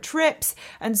even or trips.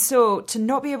 And so to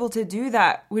not be able to do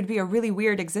that would be a really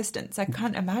weird existence. I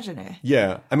can't imagine it.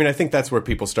 Yeah. I mean, I think that's where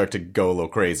people start to go a little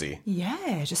crazy.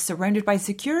 Yeah, just surrounded by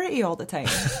security all the time.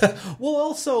 Well,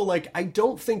 also, I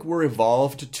don't think we're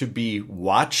evolved to be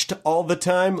watched all the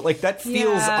time. Like, that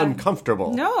feels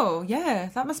uncomfortable. No, yeah.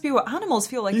 That must be what animals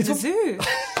feel like in a zoo.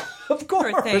 Of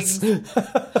course. I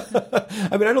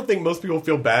mean, I don't think most people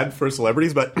feel bad for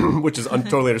celebrities, but which is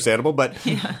totally understandable. But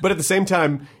at the same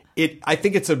time, I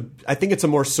think it's a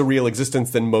more surreal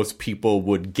existence than most people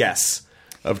would guess.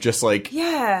 Of just I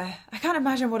can't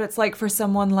imagine what it's like for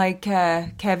someone like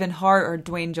Kevin Hart or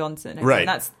Dwayne Johnson. I mean,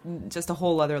 that's just a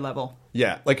whole other level.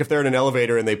 Yeah, like if they're in an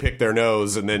elevator and they pick their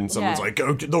nose, and then someone's like,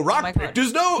 "Oh, The Rock picked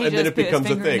his nose," and then it becomes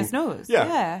a thing. In his nose.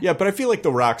 Yeah. But I feel like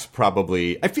The Rock's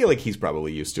I feel like he's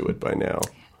probably used to it by now.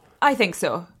 I think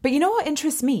so. But you know what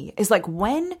interests me is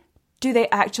when do they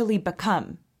actually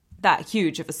become that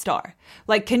huge of a star?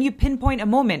 Like, can you pinpoint a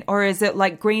moment, or is it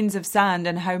like grains of sand,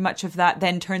 and how much of that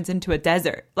then turns into a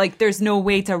desert? Like, there's no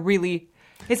way to really.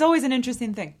 It's always an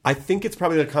interesting thing. I think it's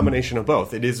probably a combination of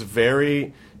both. It is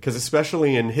because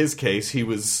especially in his case, he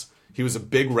was a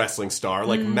big wrestling star,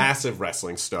 massive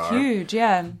wrestling star, huge,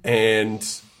 yeah. And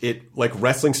it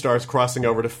wrestling stars crossing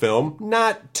over to film,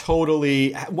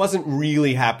 wasn't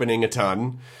really happening a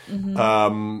ton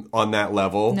on that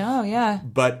level. No, yeah,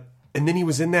 And then he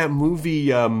was in that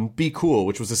movie, Be Cool,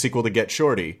 which was a sequel to Get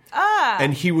Shorty.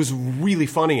 And he was really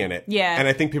funny in it. Yeah. And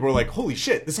I think people were like, holy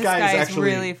shit, this guy is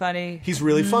actually really funny. He's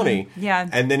really funny. Yeah.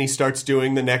 And then he starts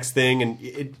doing the next thing,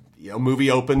 and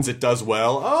movie opens, it does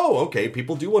well. Oh, okay,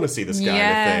 people do want to see this guy in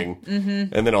a thing.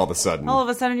 Mm-hmm. And then all of a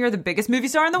sudden, you're the biggest movie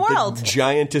star in the world. The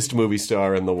giantest movie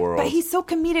star in the world. But he's so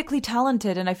comedically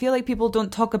talented, and I feel like people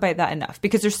don't talk about that enough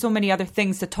because there's so many other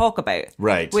things to talk about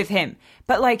with him.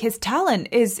 But his talent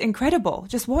is incredible.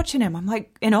 Just watching him, I'm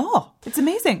in awe. It's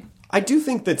amazing. I do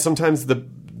think that sometimes the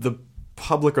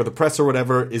public or the press or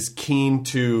whatever is keen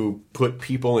to put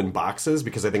people in boxes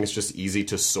because I think it's just easy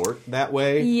to sort that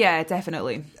way. Yeah,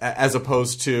 definitely. As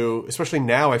opposed to, especially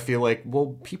now, I feel like,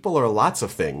 well, people are lots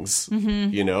of things,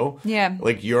 Yeah.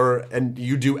 Like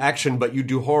you do action, but you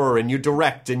do horror, and you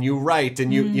direct, and you write,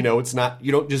 and it's not,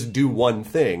 you don't just do one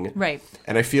thing. Right.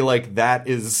 And I feel like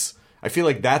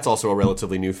that's also a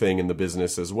relatively new thing in the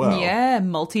business as well. Yeah,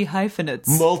 multi-hyphenates.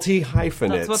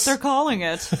 Multi-hyphenates. That's what they're calling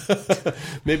it.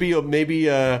 Maybe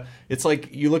it's like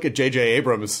you look at J.J.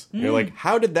 Abrams, and you're like,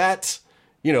 how did that,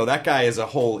 that guy is a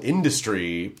whole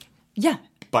industry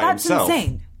by himself. That's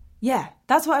insane. Yeah,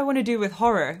 that's what I want to do with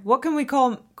horror. What can we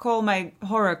call my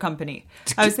horror company?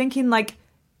 I was thinking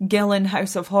Gillan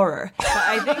House of Horror. But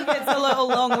I think it's a little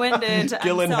long-winded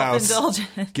Gillan and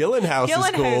self-indulgent. Gillan House is cool.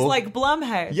 Gillan House, like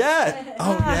Blumhouse. Yeah.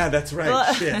 Oh, yeah, that's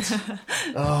right. Shit.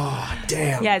 Oh,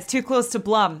 damn. Yeah, it's too close to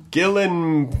Blum.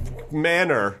 Gillan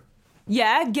Manor.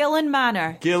 Yeah, Gillan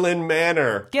Manor. Gillan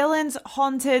Manor. Gillan's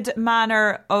haunted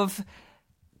manor of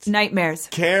nightmares.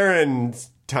 Karen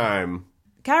time.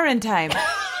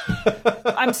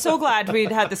 I'm so glad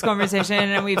we'd had this conversation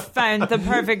and we've found the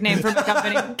perfect name for the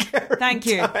company. Thank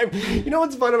you. You know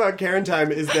what's fun about Karen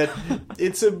Time is that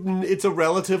it's a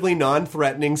relatively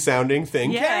non-threatening sounding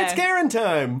thing. Yeah. It's Karen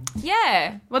Time.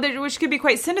 Yeah. Well, which could be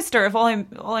quite sinister if all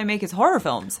I make is horror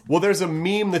films. Well, there's a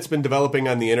meme that's been developing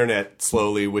on the internet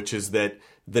slowly, which is that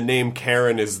the name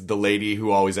Karen is the lady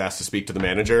who always asks to speak to the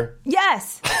manager?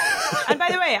 Yes. And by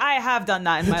the way, I have done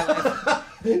that in my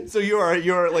life. So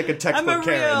you're like a textbook I'm a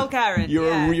Karen. real Karen.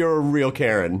 You're a real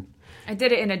Karen. I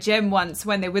did it in a gym once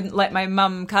when they wouldn't let my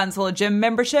mum cancel a gym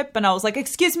membership, and I was like,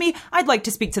 excuse me, I'd like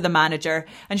to speak to the manager.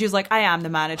 And she was like, I am the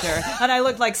manager. And I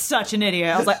looked like such an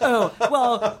idiot. I was like, oh,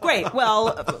 well, great.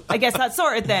 Well, I guess that's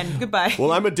sorted then. Goodbye.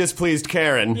 Well, I'm a displeased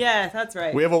Karen. Yeah, that's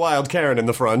right. We have a wild Karen in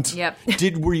the front. Yep.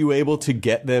 Were you able to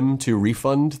get them to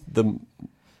refund the...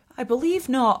 I believe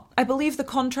not. I believe the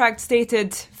contract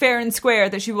stated fair and square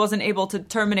that she wasn't able to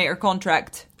terminate her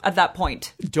contract at that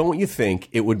point. Don't you think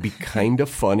it would be kind of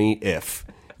funny if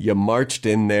you marched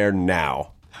in there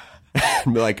now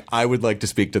and be like, I would like to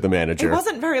speak to the manager? It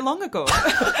wasn't very long ago. It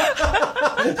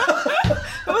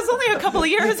was only a couple of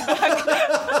years back.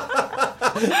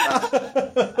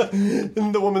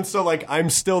 And the woman's still like,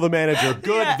 I'm still the manager.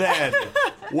 Good then.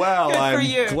 Well, Good for I'm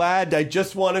you. glad. I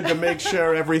just wanted to make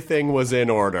sure everything was in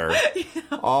order.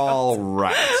 All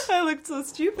right. I looked so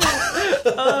stupid.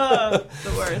 The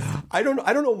worst. I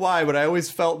don't know why, but I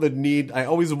always felt the need. I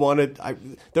always wanted.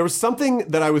 There was something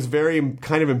that I was very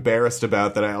kind of embarrassed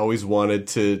about that I always wanted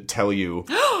to tell you.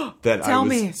 That Tell I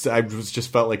was. me. I was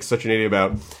just felt like such an idiot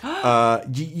about.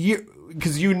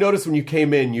 Because you noticed when you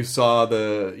came in, you saw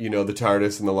the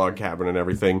TARDIS and the log cabin and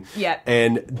everything. Yeah.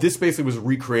 And this basically was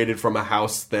recreated from a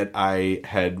house that I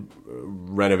had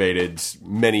renovated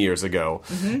many years ago.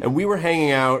 Mm-hmm. And we were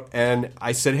hanging out, and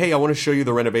I said, hey, I want to show you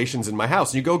the renovations in my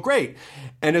house. And you go, great.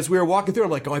 And as we were walking through,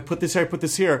 I'm like, oh, I put this here, I put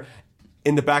this here.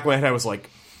 In the back of my head, I was like,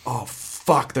 oh,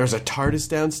 fuck, there's a TARDIS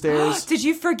downstairs. Did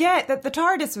you forget that the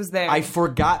TARDIS was there? I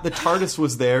forgot the TARDIS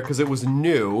was there because it was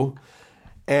new.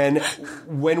 And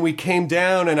when we came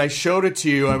down and I showed it to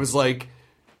you, I was like,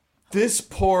 this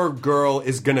poor girl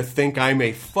is going to think I'm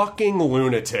a fucking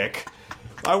lunatic.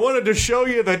 I wanted to show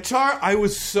you the I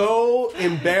was so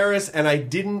embarrassed, and I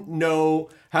didn't know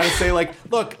how to say, like,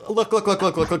 look.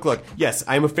 Yes,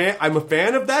 I'm a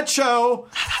fan of that show,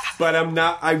 but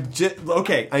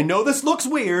okay, I know this looks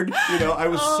weird. I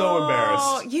was so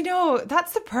embarrassed.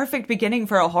 That's the perfect beginning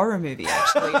for a horror movie,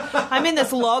 actually. I'm in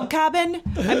this log cabin.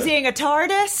 I'm seeing a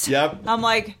TARDIS. Yep. I'm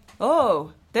like,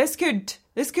 oh, this could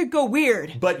go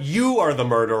weird. But you are the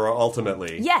murderer,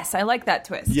 ultimately. Yes, I like that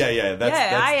twist. Yeah.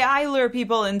 I lure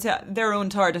people into their own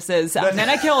TARDISes, and then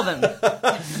I kill them.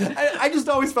 I just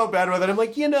always felt bad about that. I'm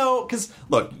like, because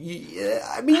look,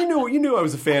 you knew I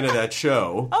was a fan of that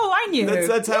show. Oh, I knew.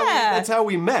 That's how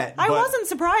we met. I wasn't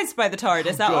surprised by the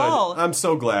TARDIS at all. I'm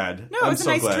so glad. No, it was a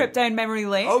nice trip down memory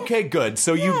lane. Okay, good.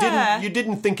 So you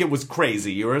didn't think it was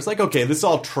crazy. You were just like, okay, this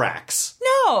all tracks.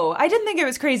 No, I didn't think it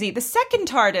was crazy. The second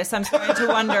TARDIS, I'm starting to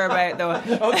wonder about, though.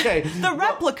 Okay. The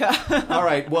replica. All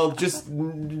right. Well, just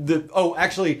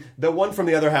actually, the one from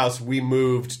the other house, we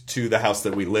moved to the house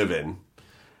that we live in,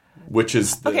 which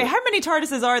is okay, how many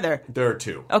TARDISes are there? There are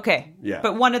 2. Okay. Yeah.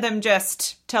 But one of them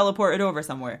just teleported over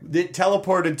somewhere. It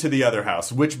teleported to the other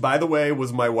house, which, by the way,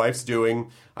 was my wife's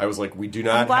doing. I was like, we do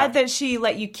not. I'm glad that she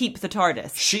let you keep the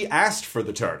TARDIS. She asked for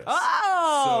the TARDIS.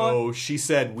 Oh! So she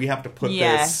said, we have to put this.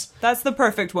 Yeah, that's the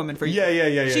perfect woman for you.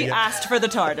 Yeah. She asked for the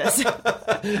TARDIS.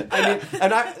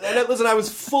 Listen, I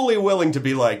was fully willing to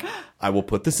be like, I will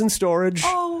put this in storage.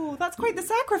 Oh, that's quite the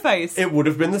sacrifice. It would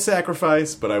have been the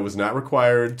sacrifice, but I was not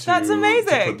required to. That's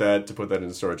amazing. To put that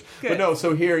in storage. Good. But no,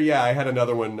 so here, I had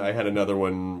another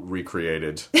one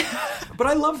recreated. But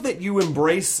I love that you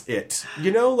embrace it.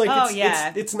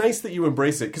 It's nice that you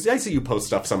embrace it, because I see you post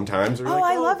stuff sometimes.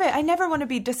 I love it. I never want to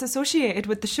be disassociated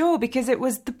with the show because it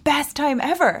was the best time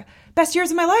ever. Best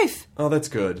years of my life. Oh, that's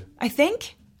good. I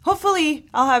think. Hopefully,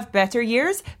 I'll have better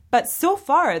years, but so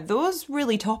far, those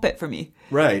really top it for me.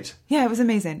 Right. Yeah, it was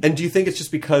amazing. And do you think it's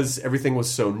just because everything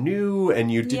was so new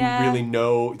and you didn't really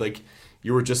know, like,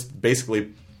 you were just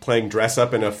basically playing dress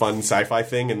up in a fun sci-fi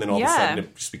thing, and then all of a sudden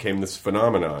it just became this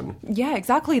phenomenon? Yeah,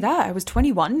 exactly that. I was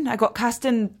 21. I got cast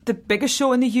in the biggest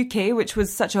show in the UK, which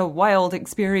was such a wild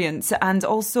experience. And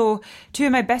also, 2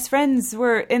 of my best friends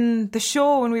were in the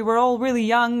show, and we were all really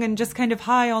young and just kind of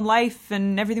high on life,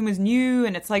 and everything was new.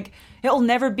 And it's like, it'll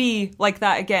never be like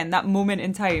that again. That moment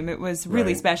in time, it was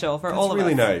really special for all of us. That's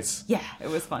really nice. Yeah, it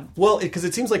was fun. Well, because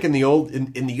it seems like in the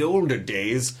older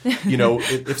days,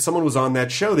 if someone was on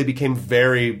that show, they became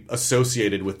very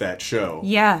associated with that show.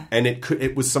 Yeah. And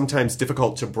it was sometimes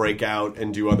difficult to break out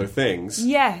and do other things.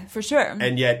 Yeah, for sure.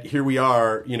 And yet here we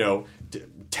are,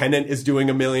 Tennant is doing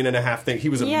 $1.5 million thing. He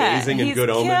was amazing in Good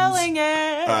Omens. Killing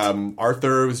it.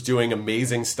 Arthur was doing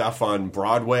amazing stuff on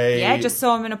Broadway. Yeah, I just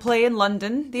saw him in a play in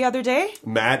London the other day.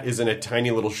 Matt is in a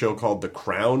tiny little show called The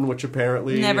Crown, which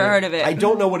apparently... Never heard of it. I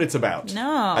don't know what it's about.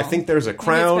 No. I think there's a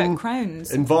crown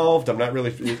crowns involved. I'm not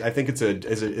really... I think it's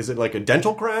is it like a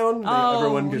dental crown? Oh,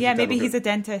 Everyone gets yeah, a maybe dental he's a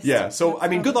crown. dentist. Yeah, so, I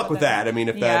mean, good luck with that. I mean,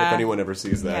 if anyone ever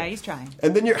sees that. Yeah, he's trying.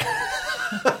 And then you're...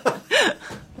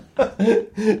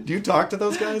 Do you talk to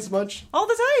those guys much? All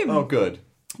the time. Oh, good.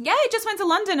 Yeah, I just went to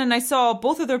London and I saw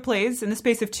both of their plays in the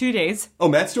space of 2 days. Oh,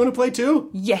 Matt's doing a play too?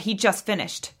 Yeah, he just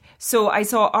finished. So I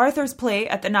saw Arthur's play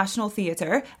at the National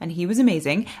Theatre, and he was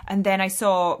amazing. And then I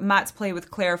saw Matt's play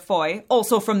with Claire Foy,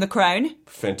 also from The Crown.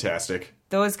 Fantastic.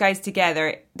 Those guys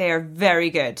together, they are very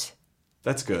good.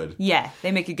 That's good. Yeah,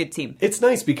 they make a good team. It's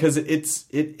nice because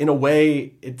in a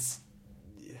way,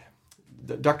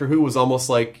 Doctor Who was almost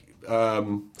like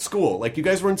school. Like you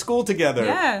guys were in school together.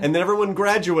 Yeah. And then everyone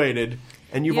graduated.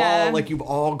 And you've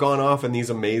all gone off in these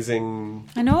amazing...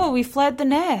 I know, we fled the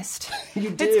nest. You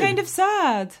did. It's kind of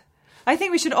sad. I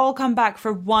think we should all come back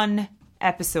for one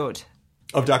episode.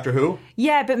 Of Doctor Who?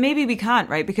 Yeah, but maybe we can't,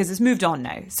 right? Because it's moved on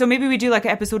now. So maybe we do like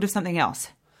an episode of something else.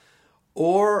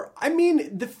 Or, I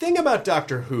mean, the thing about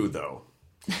Doctor Who, though,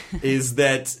 is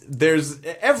that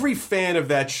every fan of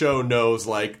that show knows,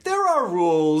 like, there are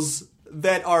rules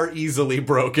that are easily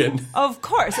broken. Of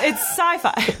course, it's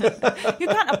sci-fi. You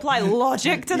can't apply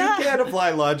logic to that. You can't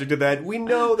apply logic to that. We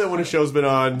know that when a show's been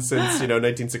on since,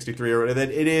 1963 or whatever, that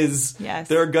it is,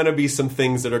 there are going to be some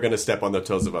things that are going to step on the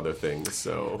toes of other things,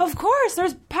 so... Of course,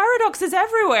 there's paradoxes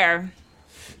everywhere.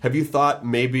 Have you thought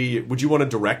maybe, would you want to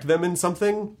direct them in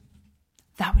something?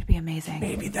 That would be amazing.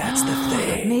 Maybe that's the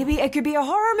thing. Maybe it could be a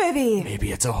horror movie.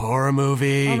 Maybe it's a horror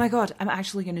movie. Oh my god, I'm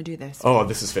actually going to do this. Oh,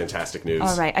 this is fantastic news.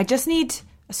 All right, I just need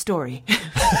a story.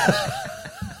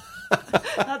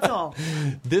 That's all.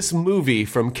 This movie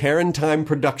from Karen Time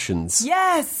Productions.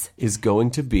 Yes! Is going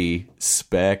to be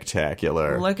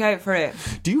spectacular. Look out for it.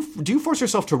 Do you force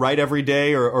yourself to write every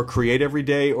day or create every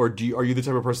day, or are you the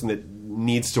type of person that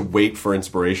needs to wait for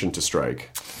inspiration to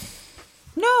strike?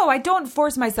 No, I don't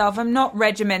force myself. I'm not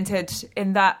regimented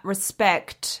in that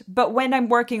respect. But when I'm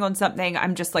working on something,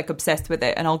 I'm just like obsessed with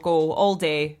it. And I'll go all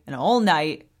day and all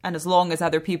night. And as long as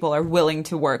other people are willing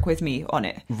to work with me on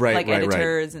it. Like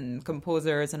editors and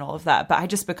composers and all of that. But I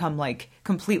just become like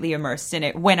completely immersed in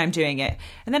it when I'm doing it.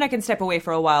 And then I can step away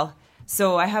for a while.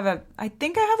 So I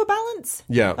think I have a balance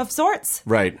of sorts.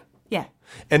 Right. Yeah.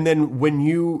 And then when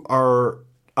you are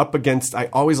up against, I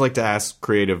always like to ask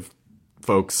creative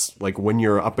folks, like when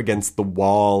you're up against the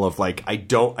wall of like, I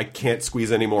can't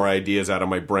squeeze any more ideas out of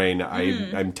my brain.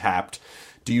 I'm tapped.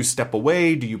 Do you step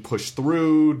away? Do you push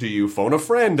through? Do you phone a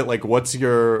friend? Like, what is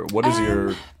your...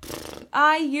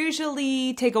 I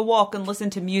usually take a walk and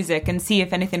listen to music and see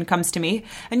if anything comes to me.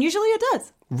 And usually it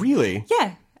does. Really?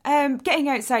 Yeah. Getting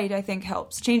outside, I think,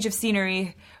 helps. Change of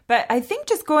scenery. But I think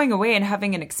just going away and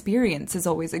having an experience is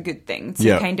always a good thing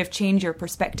to kind of change your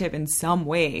perspective in some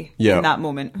way in that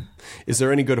moment. Is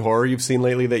there any good horror you've seen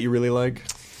lately that you really like?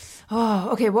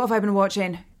 Oh, okay. What have I been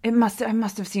watching? I must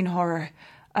have seen horror.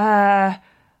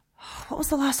 What was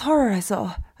the last horror I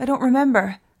saw? I don't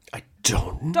remember. I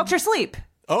don't know. Dr. Sleep.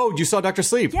 Oh, you saw Dr.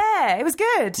 Sleep? Yeah, it was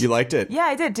good. You liked it? Yeah,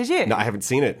 I did. Did you? No, I haven't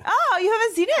seen it. Oh, you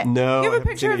haven't seen it? No, You have a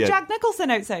picture of Jack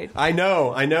Nicholson outside. I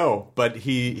know. But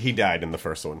he died in the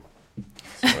first one.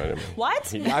 So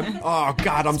What? Oh,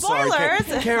 God, I'm Spoilers.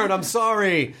 sorry. Karen, I'm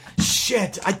sorry.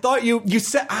 Shit, I thought you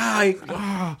said...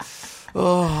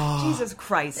 Jesus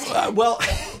Christ. Well,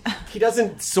 he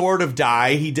doesn't sort of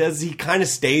die. He does. He kind of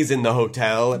stays in the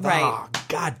hotel. Right. Oh,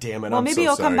 God damn it. Well, I'm maybe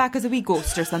so I'll sorry. come back as a wee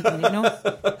ghost or something,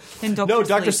 in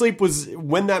Dr. Sleep was,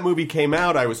 when that movie came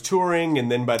out, I was touring, and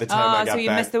then by the time I got back... so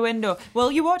you missed the window. Well,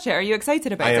 you watch it. Are you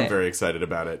excited about it? I am very excited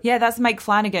about it. Yeah, that's Mike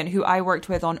Flanagan, who I worked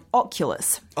with on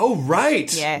Oculus. Oh,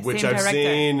 right. Yeah, which same I've director.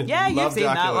 seen. Yeah, you've Loved seen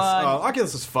that Oculus. one. Oh,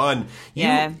 Oculus is fun.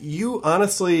 Yeah. You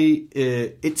honestly,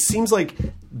 it seems like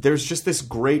there's just this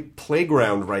great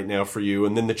playground right now for you,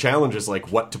 and then the challenge is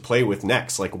like what to play with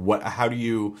next. Like how do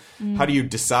you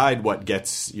decide what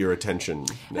gets your attention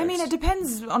next? I mean, it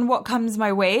depends on what comes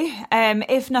my way.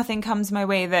 If nothing comes my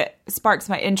way that sparks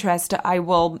my interest, I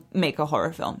will make a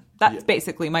horror film. That's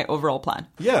basically my overall plan.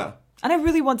 Yeah. And I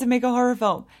really want to make a horror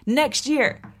film next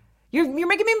year. You're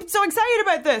making me so excited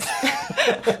about this.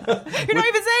 You're not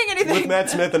even saying anything. With Matt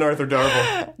Smith and Arthur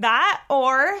Darvill. That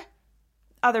or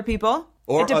other people.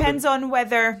 Or it depends on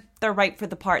whether they're right for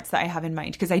the parts that I have in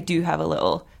mind, because I do have a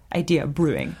little idea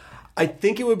brewing. I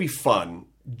think it would be fun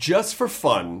just for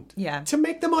fun, Yeah. to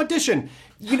make them audition.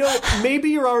 You know, maybe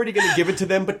you're already going to give it to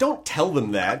them, but don't tell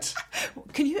them that.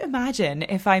 Can you imagine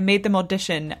if I made them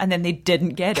audition and then they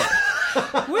didn't get it?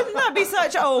 Wouldn't that be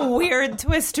such a weird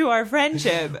twist to our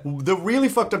friendship? The really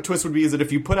fucked up twist would be is that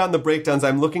if you put on the breakdowns,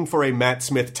 I'm looking for a Matt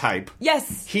Smith type.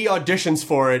 Yes. He auditions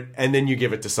for it, and then you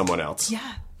give it to someone else.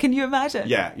 Yeah. Can you imagine?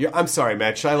 Yeah. I'm sorry,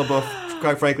 Matt. Shia LaBeouf,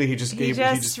 quite frankly, he just He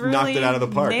knocked really it out of the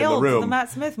park in the nailed room. the Matt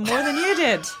Smith more than you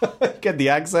did. Get the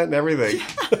accent and everything.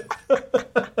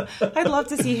 I'd love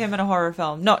to see him in a horror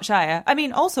film. Not Shia. I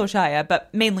mean, also Shia,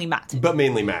 but mainly Matt. But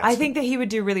mainly Matt. I think that he would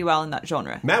do really well in that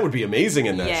genre. Matt would be amazing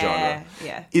in that genre.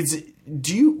 Yeah.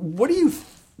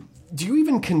 Do you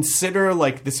even consider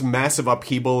like this massive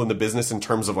upheaval in the business in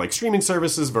terms of like streaming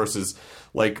services versus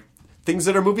like things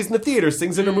that are movies in the theaters,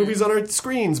 things that are movies on our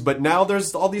screens, but now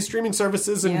there's all these streaming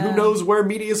services and who knows where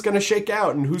media is going to shake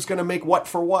out and who's going to make what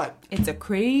for what. It's a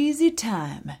crazy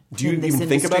time. Do you even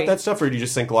think about that stuff, or do you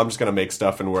just think, well, I'm just going to make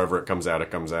stuff and wherever it comes out, it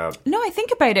comes out? No, I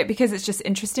think about it because it's just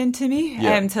interesting to me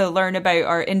to learn about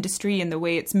our industry and the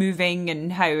way it's moving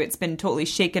and how it's been totally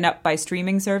shaken up by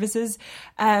streaming services.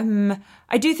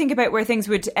 I do think about where things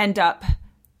would end up,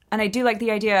 and I do like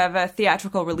the idea of a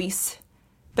theatrical release.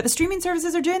 But the streaming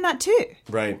services are doing that too.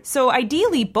 Right. So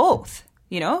ideally both,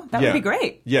 that would be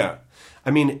great. Yeah.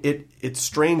 I mean, it's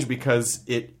strange because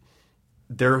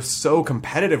they're so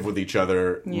competitive with each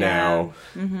other now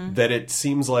that it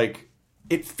feels like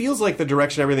the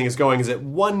direction everything is going is that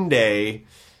one day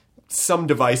some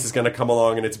device is going to come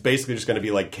along and it's basically just going to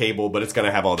be like cable, but it's going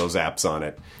to have all those apps on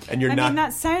it. And I mean,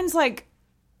 that sounds like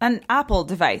an Apple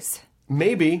device.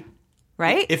 Maybe.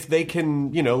 Right? If they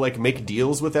can, make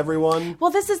deals with everyone.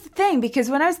 Well, this is the thing, because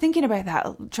when I was thinking about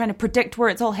that, trying to predict where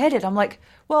it's all headed, I'm like,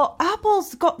 well,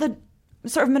 Apple's got the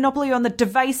sort of monopoly on the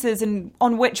devices and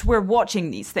on which we're watching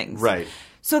these things. Right.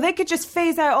 So they could just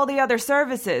phase out all the other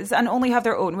services and only have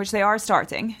their own, which they are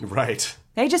starting. Right.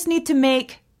 They just need to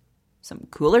make some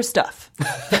cooler stuff.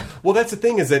 Well, that's the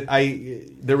thing is that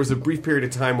there was a brief period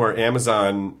of time where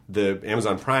the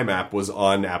Amazon Prime app was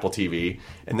on Apple TV,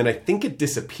 and then I think it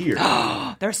disappeared.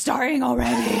 They're starting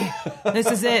already.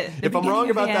 This is it. If I'm wrong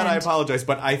about that, I apologize.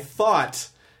 But I thought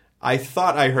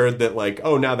I heard that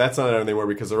now that's not anywhere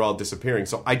because they're all disappearing.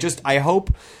 So I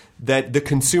hope that the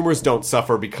consumers don't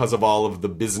suffer because of all of the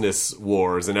business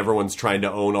wars and everyone's trying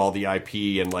to own all the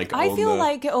IP and I feel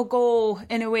like it'll go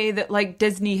in a way that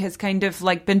Disney has kind of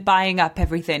been buying up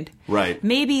everything. Right.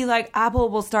 Maybe Apple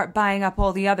will start buying up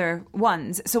all the other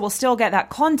ones, so we'll still get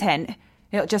that content.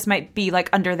 It just might be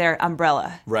under their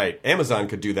umbrella. Right. Amazon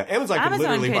could do that. Amazon could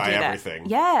literally buy everything.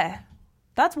 Yeah.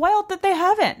 That's wild that they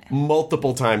haven't.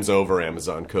 Multiple times over,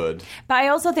 Amazon could. But I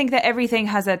also think that everything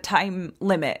has a time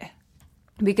limit.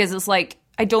 Because it's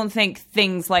I don't think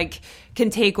things can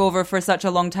take over for such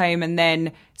a long time and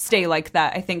then stay like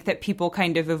that. I think that people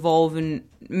kind of evolve and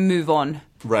move on.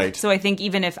 Right. So I think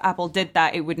even if Apple did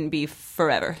that, it wouldn't be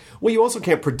forever. Well, you also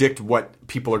can't predict what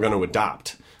people are going to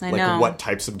adopt. I know. What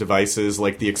types of devices,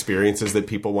 the experiences that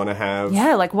people want to have.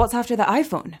 Yeah, what's after the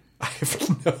iPhone?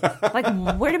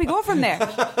 Where do we go from there?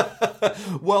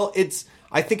 Well,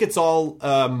 I think it's all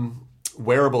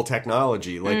wearable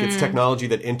technology. It's technology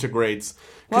that integrates.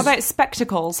 What about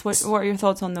spectacles? What are your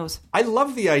thoughts on those? I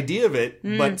love the idea of it,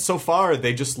 but so far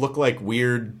they just look like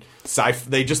weird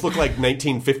they just look like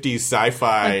 1950s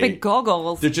sci-fi. Big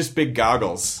goggles. They're just big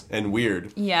goggles and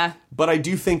weird. Yeah. But I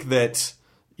do think that,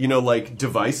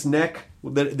 device neck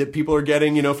that people are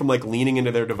getting, from leaning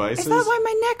into their devices. Is that why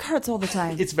my neck hurts all the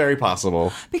time? It's very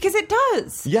possible. Because it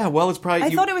does. Yeah, well, it's probably...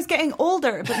 I thought it was getting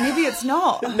older, but maybe it's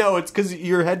not. No, it's because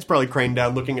your head's probably craned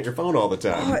down looking at your phone all the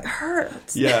time. Oh, it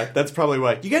hurts. Yeah, that's probably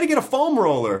why. You got to get a foam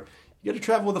roller. You got to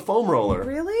travel with a foam roller.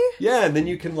 Really? Yeah, and then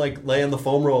you can lay on the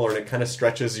foam roller and it kind of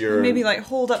stretches your... Maybe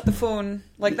hold up the phone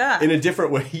like that. In a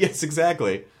different way. Yes,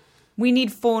 exactly. We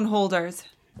need phone holders.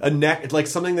 A neck,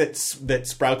 something that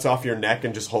sprouts off your neck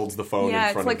and just holds the phone in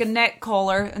front of... Yeah, it's a neck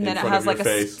collar, and then it has a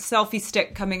face. selfie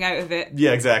stick coming out of it.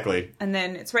 Yeah, exactly. And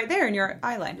then it's right there in your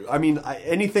eye line. I mean,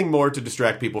 anything more to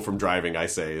distract people from driving, I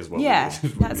say, is what we need.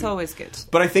 That's always good.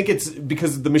 But I think it's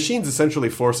because the machines essentially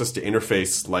force us to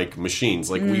interface like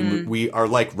machines. We are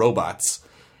like robots.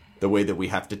 The way that we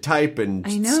have to type and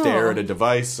stare at a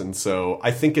device. And so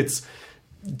I think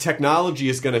technology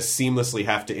is going to seamlessly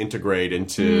have to integrate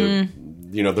into...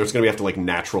 there's going to have to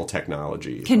natural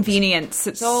technology. Convenience.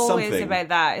 It's always something about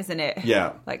that, isn't it?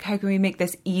 Yeah. How can we make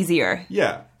this easier?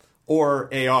 Yeah.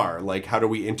 Or AR. How do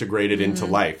we integrate it into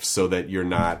life so that you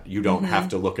don't have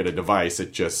to look at a device.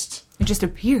 It just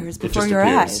appears before your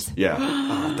eyes. Yeah.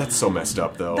 Oh, that's so messed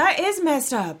up, though. That is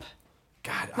messed up.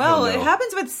 God, Well, I don't know. it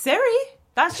happens with Siri.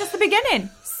 That's just the beginning.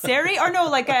 Siri, or no,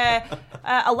 like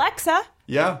Alexa.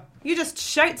 Yeah. You just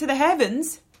shout to the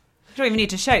heavens. You don't even need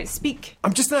to shout, speak.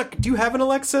 I'm just not... Do you have an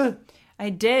Alexa? I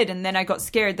did, and then I got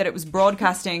scared that it was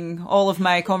broadcasting all of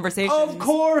my conversations. Of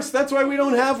course, that's why we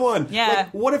don't have one. Yeah.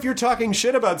 Like, what if you're talking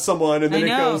shit about someone and then it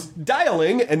goes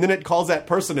dialing and then it calls that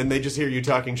person and they just hear you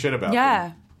talking shit about them?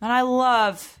 Yeah, and I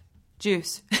love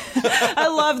juice. I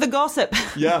love the gossip.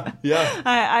 Yeah.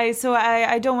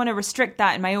 I don't want to restrict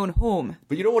that in my own home.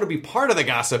 But you don't want to be part of the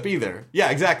gossip either. Yeah,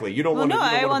 exactly. You don't want to. No,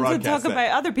 I want to talk that.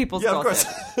 about other people's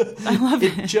gossip. Of course. I love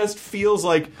it. It just feels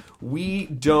like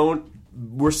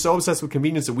we're so obsessed with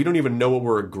convenience that we don't even know what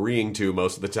we're agreeing to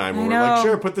most of the time. When we're like,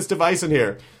 sure, put this device in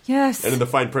here. Yes. And in the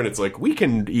fine print, it's like, we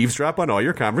can eavesdrop on all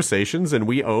your conversations and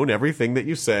we own everything that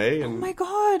you say. And oh my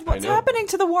God, what's happening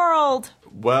to the world?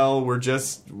 Well, we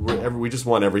just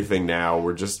want everything now.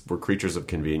 We're creatures of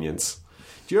convenience.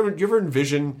 Do you ever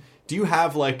envision, do you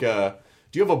have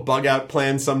a bug out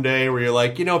plan someday where you're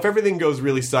like, if everything goes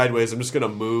really sideways, I'm just going to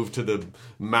move to the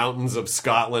mountains of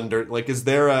Scotland, or like, is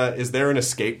there an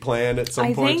escape plan at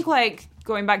some point? I think like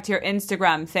going back to your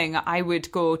Instagram thing, I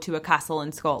would go to a castle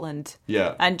in Scotland.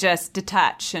 Yeah. And just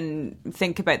detach and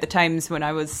think about the times when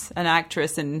I was an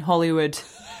actress in Hollywood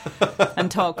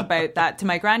and talk about that to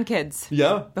my grandkids.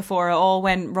 Yeah. Before it all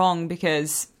went wrong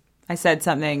because I said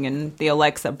something and the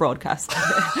Alexa broadcast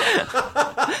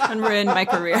and ruined my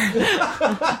career.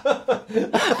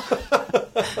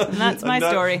 And that's my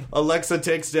story. Alexa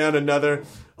takes down another.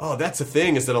 Oh, that's the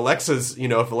thing, is that Alexa's,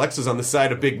 if Alexa's on the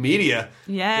side of big media.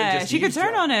 Yeah, she could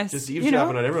turn on us. Just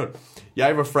eavesdropping on everyone. Yeah, I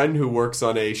have a friend who works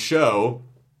on a show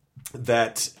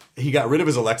that he got rid of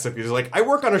his Alexa because he's like, I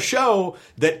work on a show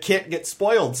that can't get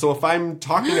spoiled. So if I'm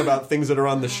talking about things that are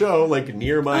on the show, like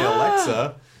near my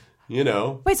Alexa,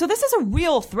 Wait, so this is a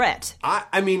real threat?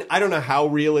 I mean, I don't know how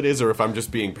real it is or if I'm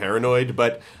just being paranoid,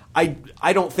 but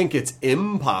I don't think it's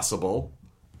impossible.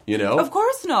 Of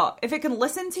course not. If it can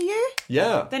listen to you,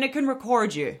 then it can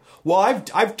record you. Well,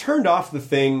 I've turned off the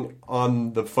thing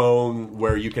on the phone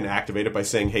where you can activate it by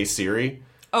saying, "Hey Siri."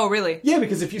 Oh, really? Yeah,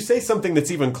 because if you say something that's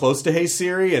even close to "Hey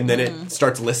Siri" and then it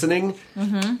starts listening,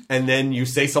 and then you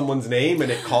say someone's name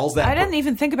and it calls that. I didn't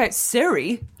even think about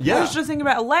Siri. Yeah. I was just thinking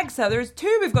about Alexa. There's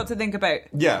two we've got to think about.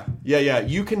 Yeah.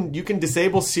 You can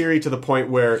disable Siri to the point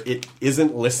where it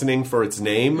isn't listening for its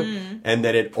name, and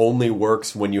that it only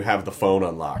works when you have the phone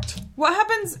unlocked. What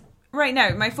happens right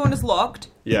now? My phone is locked.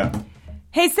 Yeah.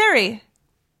 Hey Siri.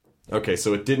 Okay,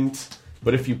 so it didn't.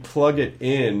 But if you plug it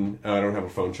in, I don't have a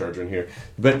phone charger in here.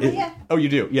 But oh, you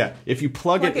do, yeah. If you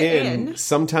plug it in,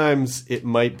 sometimes it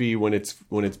might be when it's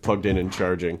plugged in and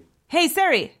charging. Hey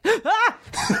Siri.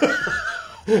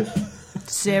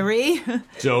 Siri.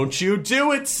 Don't you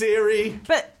do it, Siri.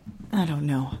 But I don't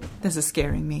know. This is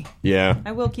scaring me. Yeah.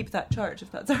 I will keep that charge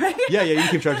if that's all right. Yeah, you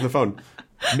keep charging the phone.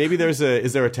 Maybe is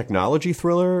there a technology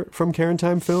thriller from Karen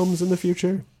Time Films in the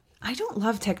future? I don't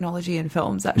love technology in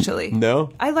films, actually. No?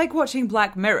 I like watching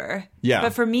Black Mirror. Yeah.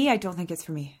 But for me, I don't think it's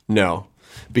for me. No.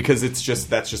 Because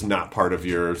that's just not part of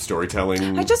your storytelling.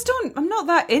 I'm not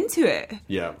that into it.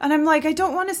 Yeah. And I'm like, I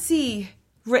don't want to see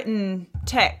written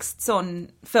texts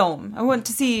on film. I want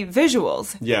to see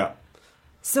visuals. Yeah.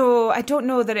 So I don't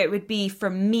know that it would be for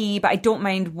me, but I don't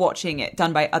mind watching it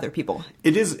done by other people.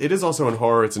 It is also in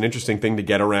horror. It's an interesting thing to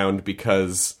get around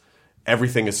because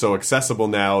everything is so accessible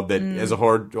now that a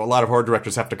lot of horror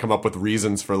directors have to come up with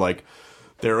reasons for, like,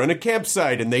 they're in a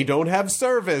campsite and they don't have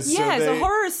service. Yeah, so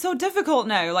horror is so difficult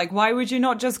now. Like, why would you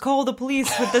not just call the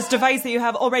police with this device that you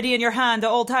have already in your hand at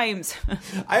all times?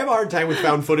 I have a hard time with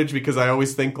found footage because I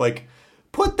always think, like,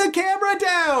 put the camera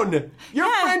down!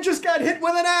 Your friend just got hit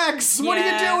with an axe! What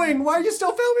are you doing? Why are you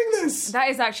still filming this? That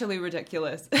is actually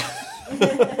ridiculous.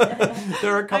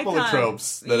 There are a couple of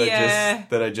tropes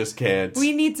that I just can't.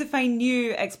 We need to find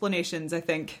new explanations, I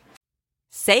think.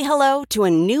 Say hello to a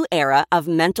new era of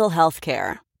mental health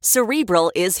care.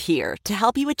 Cerebral is here to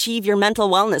help you achieve your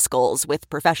mental wellness goals with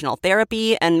professional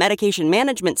therapy and medication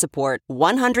management support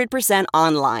 100%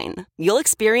 online. You'll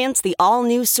experience the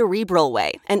all-new Cerebral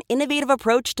Way, an innovative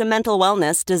approach to mental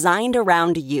wellness designed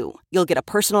around you. You'll get a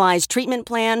personalized treatment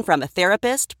plan from a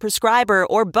therapist, prescriber,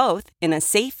 or both in a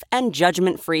safe and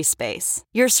judgment-free space.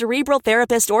 Your Cerebral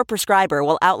therapist or prescriber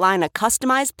will outline a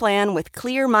customized plan with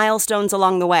clear milestones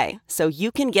along the way so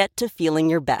you can get to feeling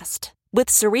your best. With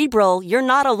Cerebral, you're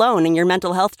not alone in your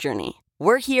mental health journey.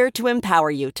 We're here to empower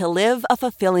you to live a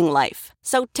fulfilling life.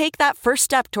 So take that first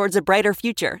step towards a brighter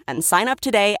future and sign up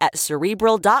today at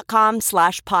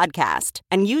Cerebral.com/podcast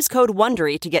and use code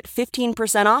WONDERY to get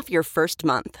 15% off your first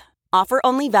month. Offer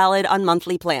only valid on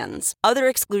monthly plans. Other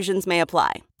exclusions may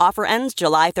apply. Offer ends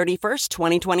July 31st,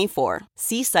 2024.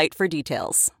 See site for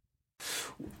details.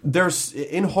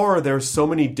 In horror, there's so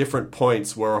many different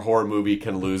points where a horror movie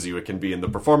can lose you. It can be in the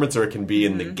performance, or it can be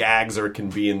in the gags, or it can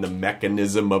be in the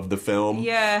mechanism of the film.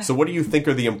 Yeah. So what do you think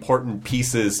are the important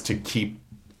pieces to keep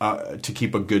a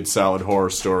good, solid horror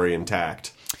story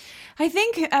intact? I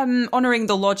think honouring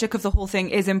the logic of the whole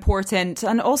thing is important,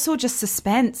 and also just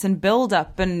suspense and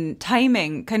build-up and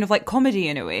timing, kind of like comedy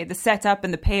in a way, the setup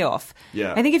and the payoff.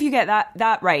 Yeah. I think if you get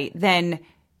that right, then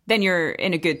you're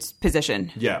in a good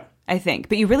position. Yeah. I think.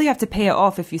 But you really have to pay it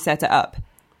off if you set it up.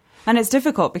 And it's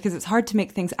difficult because it's hard to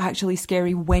make things actually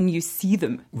scary when you see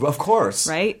them. Of course.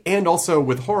 Right? And also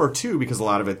with horror, too, because a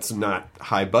lot of it's not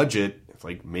high budget.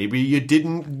 Like, maybe you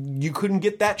couldn't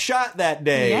get that shot that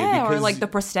day. Yeah, or like the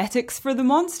prosthetics for the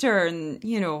monster and,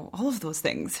 all of those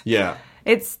things. Yeah.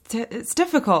 It's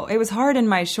difficult. It was hard in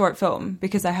my short film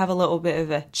because I have a little bit of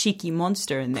a cheeky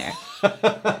monster in there.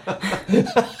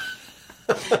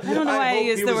 I don't know why I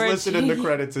used the word he was listed in cheeky. the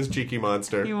credits as Cheeky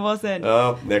Monster. He wasn't.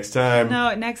 Oh, next time.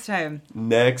 No, next time.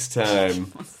 Next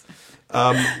time.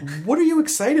 What are you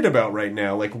excited about right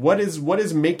now? Like, what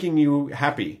is making you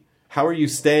happy? How are you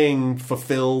staying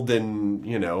fulfilled in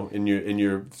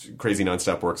your crazy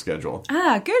nonstop work schedule?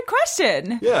 Good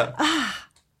question. Yeah.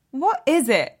 What is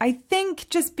it? I think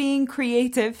just being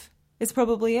creative is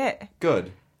probably it.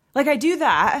 Good. Like, I do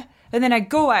that, and then I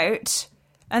go out,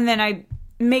 and then I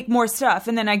make more stuff,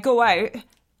 and then I go out,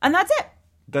 and that's it.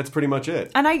 That's pretty much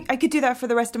it. And I could do that for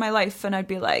the rest of my life, and I'd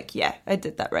be like, yeah, I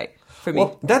did that right for me.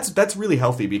 Well, that's really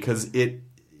healthy because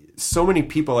so many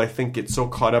people, I think, get so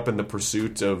caught up in the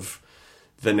pursuit of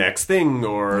the next thing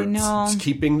or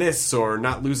keeping this or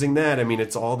not losing that. I mean,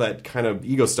 it's all that kind of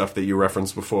ego stuff that you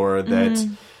referenced before that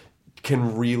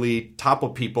can really topple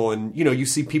people. And, you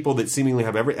see people that seemingly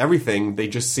have everything. They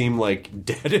just seem like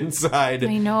dead inside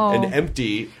and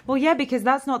empty. Well, yeah, because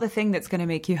that's not the thing that's going to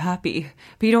make you happy.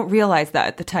 But you don't realize that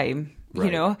at the time,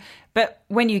 right. But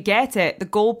when you get it, the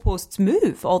goalposts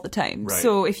move all the time. Right.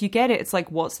 So if you get it, it's like,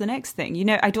 what's the next thing?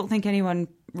 I don't think anyone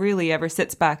really ever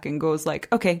sits back and goes like,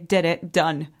 okay, did it,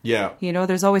 done. Yeah.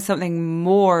 There's always something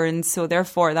more. And so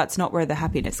therefore, that's not where the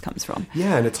happiness comes from.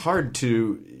 Yeah, and it's hard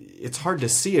to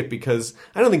see it because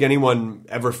I don't think anyone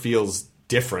ever feels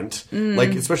different.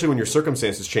 Like, especially when your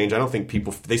circumstances change, I don't think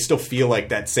they still feel like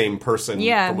that same person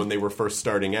from when they were first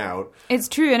starting out. It's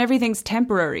true, and everything's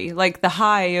temporary. Like, the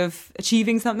high of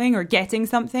achieving something or getting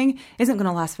something isn't going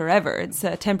to last forever. It's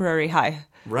a temporary high.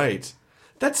 Right.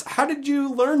 How did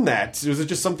you learn that? Was it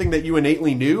just something that you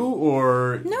innately knew,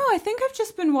 or? No, I think I've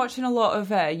just been watching a lot of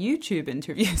YouTube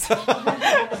interviews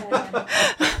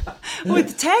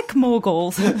with tech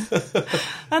moguls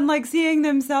and like seeing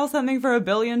them sell something for $1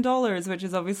 billion, which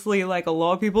is obviously like a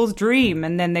lot of people's dream.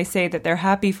 And then they say that they're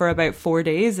happy for about 4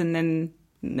 days and then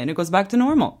it goes back to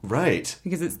normal. Right.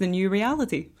 Because it's the new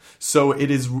reality. So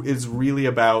it is really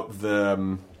about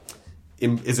the...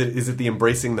 Is it the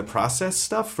embracing the process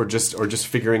stuff or just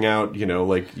figuring out,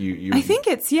 like you... I think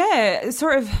it's,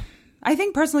 sort of... I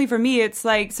think personally for me, it's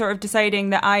like sort of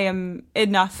deciding that I am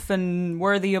enough and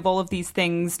worthy of all of these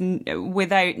things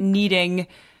without needing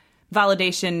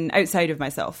validation outside of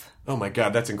myself. Oh my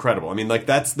God, that's incredible. I mean, like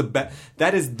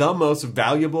that is the most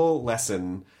valuable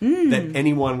lesson that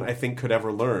anyone, I think, could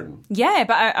ever learn. Yeah,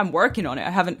 but I'm working on it.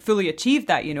 I haven't fully achieved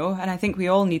that, and I think we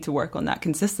all need to work on that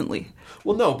consistently.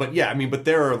 Well, no, but yeah, I mean, but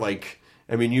there are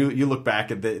you look back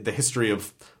at the history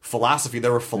of philosophy.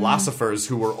 There were philosophers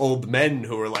who were old men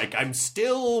who were like, I'm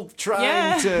still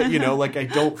trying to, like, I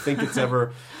don't think it's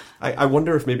ever... I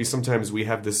wonder if maybe sometimes we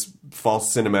have this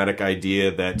false cinematic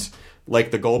idea that, like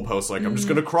the goalpost, like I'm just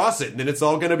going to cross it and then it's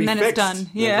all going to be fixed. Then it's done,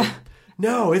 yeah.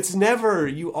 No, it's never.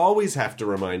 You always have to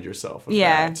remind yourself of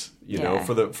that,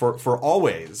 for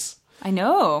always. I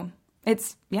know.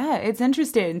 It's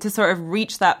interesting to sort of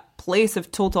reach that place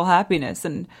of total happiness,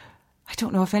 and I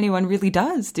don't know if anyone really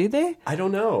does, do they? I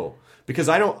don't know. Because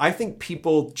I think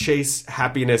people chase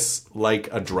happiness like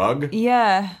a drug.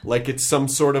 Yeah. Like it's some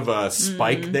sort of a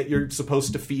spike that you're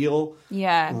supposed to feel.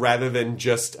 Yeah. Rather than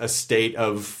just a state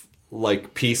of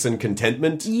like peace and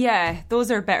contentment. Yeah,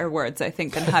 those are better words, I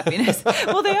think, than happiness.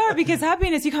 Well, they are, because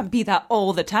happiness, you can't be that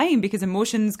all the time because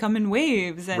emotions come in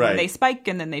waves and they spike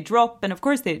and then they drop. And of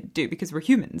course they do because we're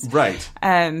humans. Right.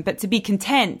 But to be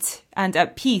content and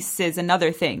at peace is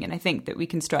another thing, and I think that we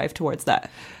can strive towards that.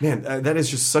 Man, that is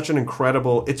just such an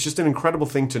incredible, it's just an incredible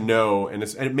thing to know, and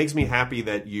it makes me happy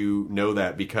that you know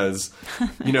that, because,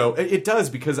 you know, it does,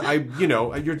 because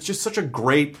you're just such a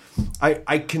great,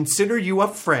 I consider you a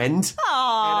friend.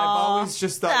 Aww, and I've always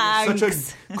just thought you're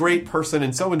such a great person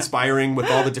and so inspiring with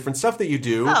all the different stuff that you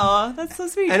do. Oh, that's so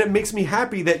sweet. And it makes me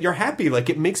happy that you're happy. Like,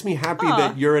 it makes me happy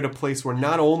that you're at a place where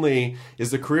not only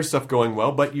is the career stuff going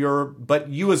well, but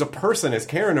you as a person, as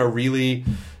Karen, are really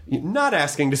not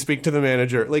asking to speak to the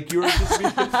manager. Like, you're just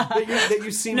that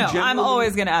you seem no, genuinely... I'm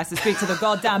always going to ask to speak to the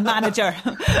goddamn manager.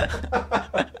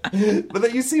 But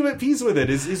that you seem at peace with it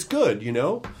is good, you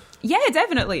know? Yeah,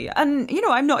 definitely. And, you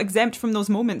know, I'm not exempt from those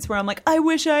moments where I'm like, I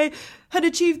wish I had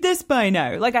achieved this by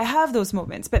now. Like, I have those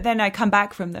moments, but then I come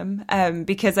back from them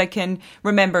because I can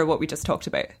remember what we just talked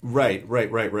about. Right.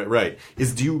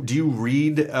 Do you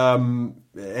read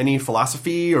any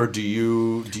philosophy, or do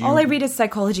you... All I read is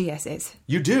psychology essays.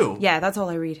 You do? Yeah, that's all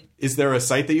I read. Is there a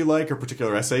site that you like, or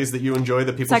particular essays that you enjoy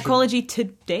that people Psychology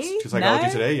Today? Psychology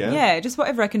Today, yeah. Yeah, just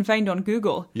whatever I can find on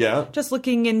Google. Yeah. Just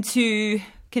looking into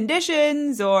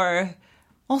conditions or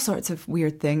all sorts of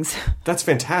weird things. That's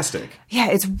fantastic. Yeah,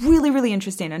 it's really, really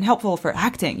interesting and helpful for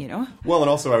acting, you know? Well, and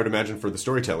also I would imagine for the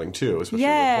storytelling too, especially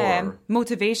with horror.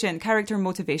 Motivation, character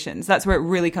motivations. That's where it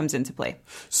really comes into play.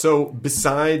 So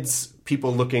besides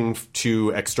people looking to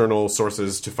external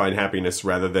sources to find happiness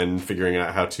rather than figuring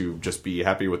out how to just be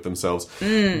happy with themselves,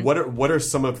 what are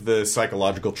some of the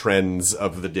psychological trends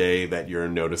of the day that you're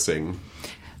noticing?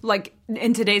 Like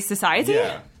in today's society?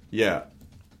 Yeah.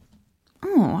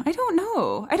 Oh, I don't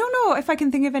know. I don't know if I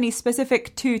can think of any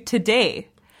specific to today.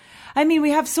 I mean,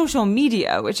 we have social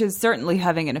media, which is certainly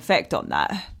having an effect on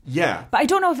that. Yeah. But I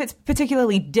don't know if it's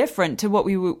particularly different to what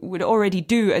we would already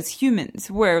do as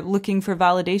humans. We're looking for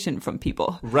validation from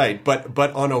people. Right, but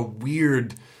on a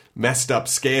weird, messed up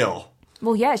scale.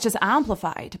 Well, yeah, it's just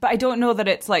amplified. But I don't know that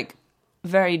it's, like,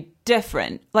 very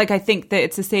different. Like, I think that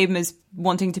it's the same as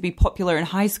wanting to be popular in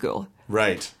high school.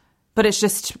 Right. But it's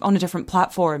just on a different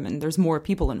platform and there's more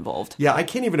people involved. Yeah, I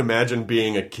can't even imagine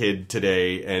being a kid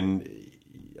today. And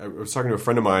I was talking to a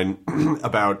friend of mine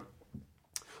about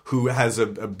who has a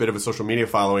bit of a social media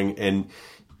following. And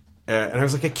I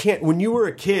was like, I can't. When you were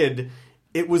a kid,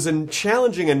 it was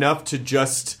challenging enough to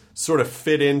just sort of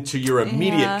fit into your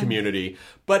immediate community.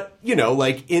 But, you know,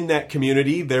 like in that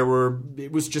community,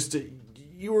 it was just...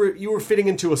 You were fitting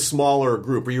into a smaller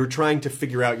group, or you were trying to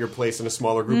figure out your place in a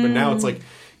smaller group. And now it's like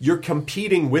you're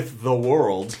competing with the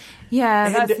world. Yeah,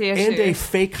 that's the issue. And a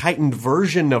fake heightened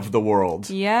version of the world.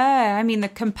 Yeah, I mean, the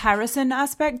comparison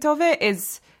aspect of it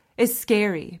is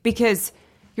scary because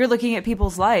you're looking at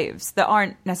people's lives that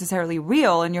aren't necessarily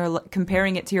real and you're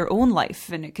comparing it to your own life,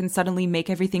 and it can suddenly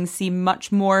make everything seem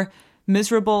much more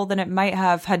miserable than it might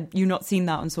have had you not seen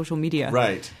that on social media.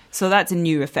 Right. So that's a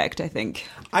new effect, I think.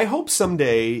 I hope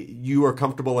someday you are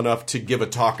comfortable enough to give a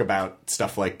talk about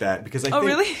stuff like that, because I think,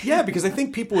 really? Yeah, because I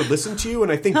think people would listen to you,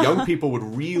 and I think young people would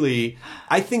really.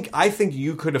 I think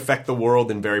you could affect the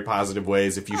world in very positive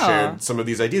ways if you shared some of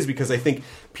these ideas, because I think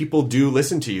people do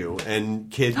listen to you,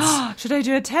 and kids. Should I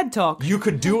do a TED Talk? You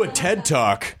could do a TED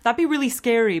Talk. That'd be really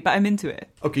scary, but I'm into it.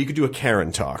 Okay, you could do a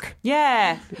Karen Talk.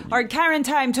 Yeah, or Karen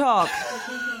Time Talk.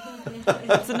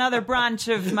 It's another branch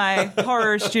of my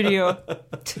horror studio.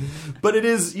 But it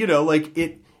is, you know, like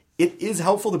it is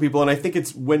helpful to people, and I think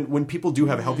it's when people do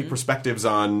have healthy perspectives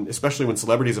on, especially when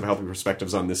celebrities have healthy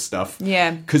perspectives on this stuff.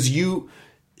 Yeah.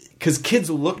 Because kids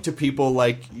look to people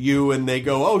like you and they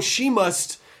go, oh, she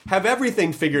must have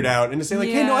everything figured out. And to say like,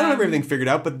 hey, no, I don't have everything figured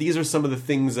out, but these are some of the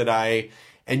things that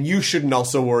and you shouldn't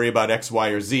also worry about X, Y,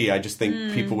 or Z. I just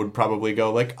think people would probably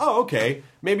go like, oh, okay,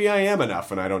 maybe I am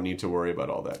enough and I don't need to worry about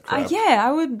all that crap. Yeah,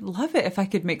 I would love it if I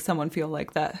could make someone feel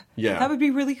like that. Yeah. That would be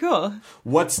really cool.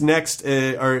 What's next?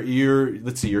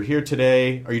 Let's see, you're here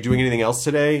today. Are you doing anything else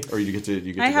today? Or you get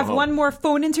to I have go home? one more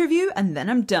phone interview and then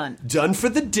I'm done. Done for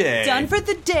the day. Done for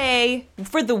the day.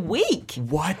 For the week.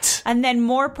 What? And then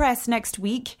more press next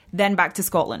week, then back to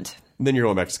Scotland. Then you're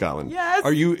going back to Scotland. Yes.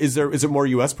 Is it more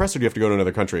US press, or do you have to go to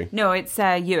another country? No, it's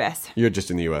US. You're just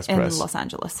in the US press. In Los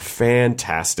Angeles.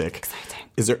 Fantastic. Exciting.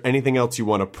 Is there anything else you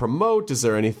want to promote? Is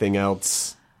there anything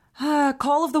else?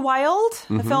 Call of the Wild,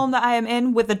 the film that I am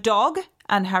in with a dog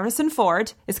and Harrison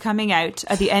Ford, is coming out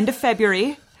at the end of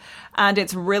February, and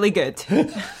it's really good.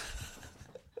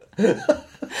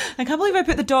 I can't believe I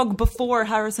put the dog before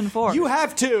Harrison Ford. You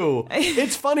have to.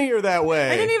 It's funnier that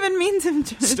way. I didn't even mean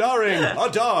to. Starring a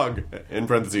dog, in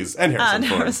parentheses, and Harrison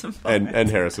Ford. Harrison Ford. And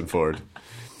Harrison Ford.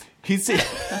 He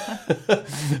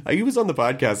was on the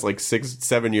podcast like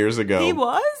 6-7 years ago. He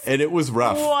was? And it was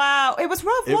rough. Wow. It was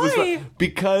rough. Why?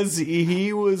 Because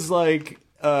he was like,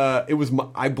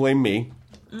 I blame me.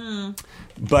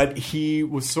 But he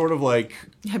was sort of like...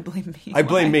 I blame me. I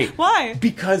blame me. Why?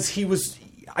 Because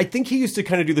I think he used to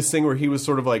kind of do this thing where he was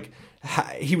sort of like...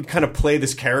 He would kind of play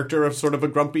this character of sort of a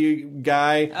grumpy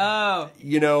guy. Oh.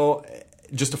 You know,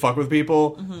 just to fuck with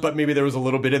people. But maybe there was a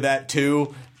little bit of that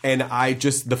too. And I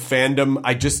just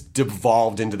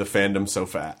devolved into the fandom so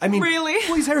fast. I mean, really?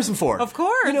 Well, he's Harrison Ford. Of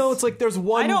course. You know, it's like there's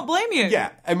one... I don't blame you.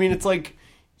 Yeah. I mean, it's like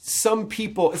some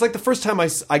people... It's like the first time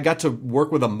I got to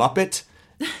work with a Muppet...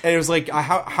 And it was like,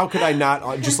 how could I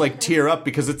not just like tear up?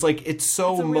 Because it's like, it's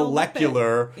so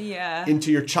molecular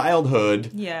into your childhood.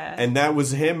 Yeah. And that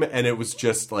was him. And it was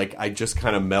just like, I just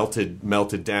kind of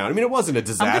melted down. I mean, it wasn't a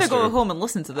disaster. I'm going to go home and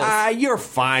listen to this. You're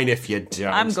fine if you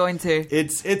don't. I'm going to.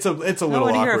 It's a little awkward. I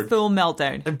want to hear a full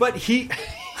meltdown. But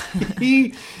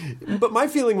but my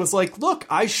feeling was like, look,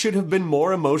 I should have been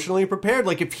more emotionally prepared.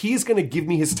 Like, if he's going to give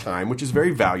me his time, which is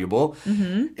very valuable,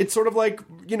 it's sort of like,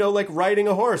 you know, like riding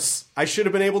a horse. I should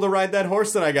have been able to ride that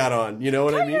horse that I got on. You know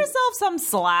what I mean? Cut yourself some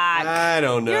slack. I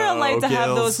don't know. You're allowed to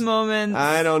have those moments.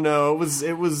 I don't know.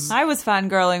 It was. I was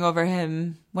fangirling over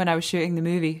him when I was shooting the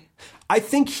movie. I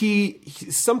think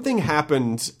something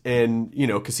happened, and you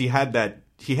know, because he had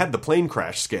the plane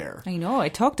crash scare. I know. I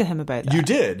talked to him about that. You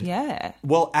did? Yeah.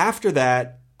 Well, after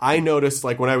that, I noticed,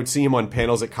 like, when I would see him on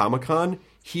panels at Comic-Con,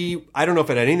 I don't know if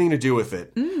it had anything to do with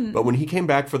it, but when he came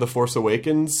back for the Force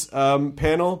Awakens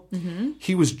panel,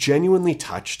 he was genuinely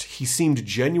touched. He seemed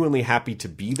genuinely happy to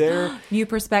be there. New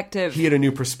perspective. He had a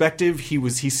new perspective.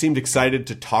 He seemed excited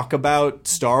to talk about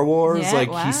Star Wars.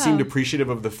 Yeah, he seemed appreciative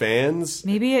of the fans.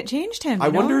 Maybe it changed him. I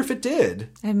wonder if it did.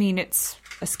 I mean, it's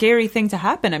a scary thing to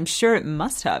happen. I'm sure it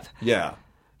must have. Yeah.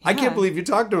 I can't believe you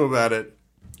talked to him about it.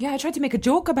 Yeah, I tried to make a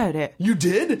joke about it. You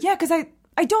did? Yeah, because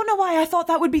I don't know why I thought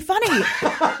that would be funny.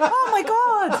 Oh my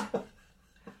God.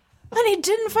 And he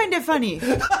didn't find it funny.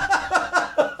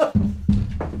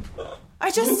 I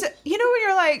just, you know when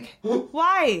you're like,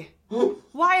 why?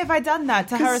 Why have I done that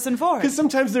to Harrison Ford? Because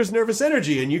sometimes there's nervous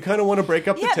energy and you kind of want to break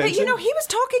up the tension. Yeah, but you know, he was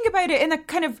talking about it in a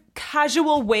kind of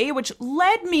casual way, which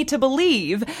led me to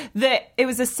believe that it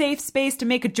was a safe space to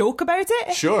make a joke about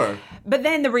it. Sure. But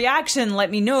then the reaction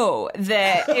let me know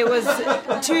that it was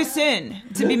too soon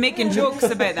to be making jokes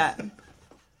about that.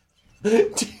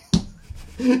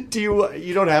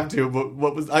 You don't have to, but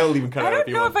what was... I'll even cut it out if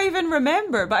you want. I don't know if I even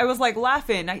remember, but I was like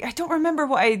laughing. I don't remember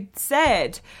what I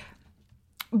said.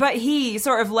 But he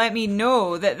sort of let me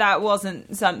know that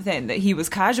wasn't something that he was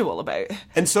casual about.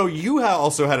 And so you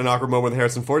also had an awkward moment with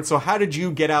Harrison Ford. So how did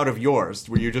you get out of yours?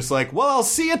 Were you just like, well, I'll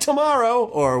see you tomorrow?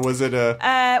 Or was it a...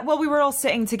 well, we were all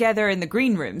sitting together in the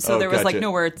green room. So there was like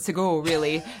nowhere to go,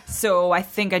 really. So I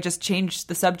think I just changed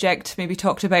the subject. Maybe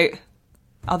talked about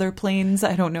other planes.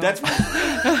 I don't know. That's...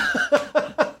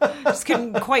 Just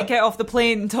couldn't quite get off the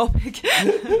plane topic.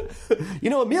 You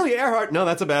know, Amelia Earhart. No,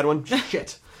 that's a bad one.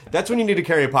 Shit. That's when you need to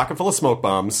carry a pocket full of smoke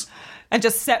bombs. And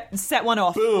just set one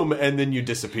off. Boom, and then you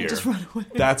disappear. Just run away.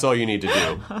 That's all you need to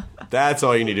do. That's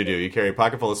all you need to do. You carry a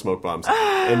pocket full of smoke bombs.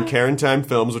 And Karen Time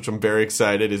Films, which I'm very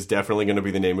excited, is definitely going to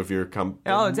be the name of your company.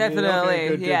 Oh, definitely.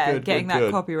 Okay, good, getting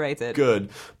that copyrighted.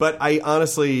 Good. But I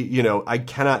honestly, you know, I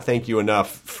cannot thank you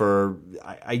enough for...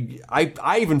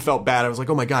 I even felt bad. I was like,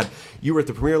 oh my God, you were at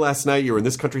the premiere last night. You were in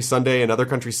This Country Sunday, Another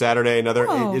Country Saturday,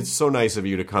 It's so nice of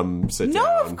you to come sit down.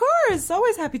 No, of course.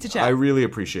 Always happy to chat. I really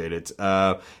appreciate it.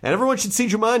 And everyone should see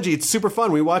Jumanji. It's super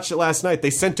fun. We watched it last night.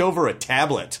 They sent over a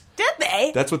tablet. Did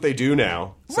they? That's what they do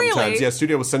now. Sometimes. Really? Yeah,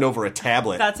 studio will send over a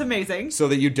tablet. That's amazing. So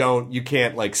that you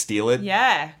can't like steal it.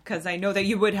 Yeah, because I know that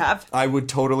you would have. I would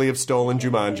totally have stolen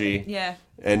Jumanji. Yeah.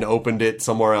 And opened it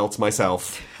somewhere else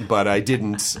myself. But I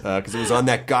didn't, because it was on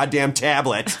that goddamn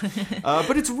tablet.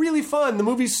 But it's really fun. The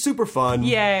movie's super fun.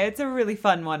 Yeah, it's a really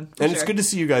fun one. And it's good to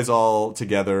see you guys all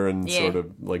together and sort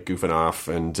of like goofing off.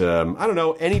 And I don't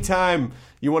know, anytime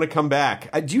you want to come back.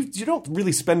 You don't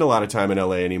really spend a lot of time in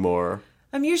LA anymore.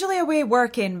 I'm usually away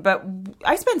working, but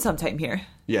I spend some time here.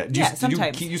 Yeah.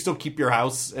 Sometimes. You still keep your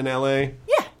house in LA?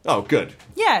 Yeah. Oh, good.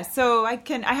 Yeah, so I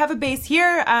have a base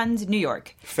here and New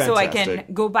York. Fantastic. So I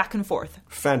can go back and forth.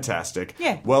 Fantastic.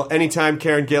 Yeah. Well, anytime,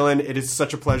 Karen Gillan, it is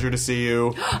such a pleasure to see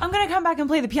you. I'm going to come back and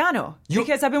play the piano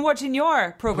because I've been watching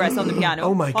your progress on the piano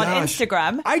oh my gosh. on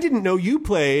Instagram. I didn't know you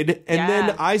played, and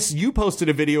then you posted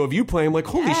a video of you playing. I'm like,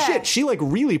 holy shit, she like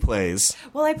really plays.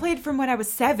 Well, I played from when I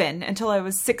was 7 until I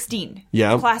was 16.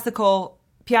 Yeah. Classical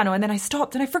piano, and then I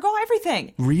stopped and I forgot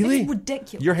everything. Really? It's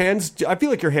ridiculous. Your hands, I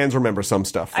feel like your hands remember some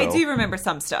stuff, though. I do remember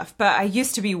some stuff, but I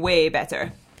used to be way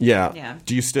better. Yeah. Yeah.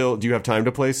 Do you have time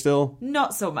to play still?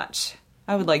 Not so much.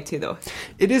 I would like to, though.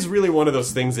 It is really one of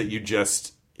those things that you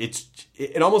just,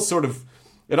 it almost sort of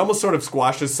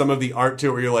squashes some of the art to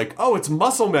it where you're like, oh, it's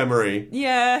muscle memory.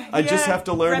 Yeah. I just have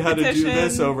to learn how to do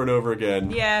this over and over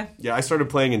again. Yeah. Yeah, I started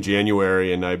playing in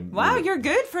January and Wow, you're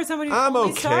good for somebody who I'm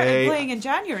only okay. started playing in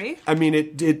January. I mean,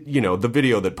 it the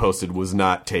video that posted was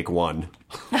not take one.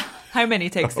 How many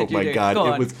takes did you do? Oh my God. Go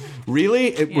on. It was really,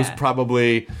 it was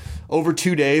probably over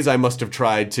 2 days. I must have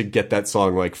tried to get that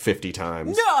song like 50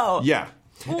 times. No. Yeah.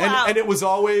 Wow. And it was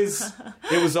always,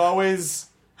 there's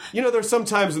some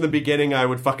times in the beginning I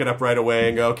would fuck it up right away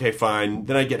and go, okay, fine.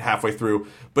 Then I'd get halfway through.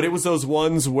 But it was those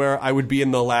ones where I would be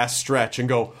in the last stretch and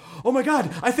go, oh my God,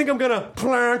 I think I'm going to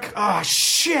plank. Ah,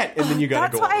 shit. And then you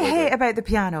got to go. That's what I hate about the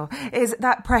piano, is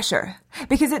that pressure.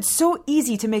 Because it's so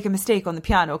easy to make a mistake on the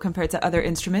piano compared to other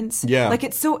instruments. Yeah. Like,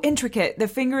 it's so intricate, the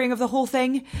fingering of the whole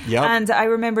thing. Yep. And I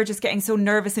remember just getting so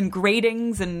nervous in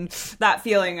gradings and that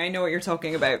feeling. I know what you're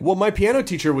talking about. Well, my piano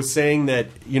teacher was saying that,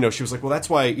 she was like, well, that's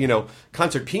why,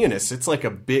 concert pianists, it's like a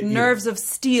bit... Nerves of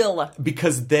steel.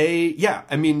 Because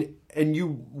and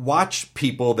you watch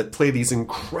people that play these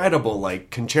incredible, like,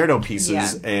 concerto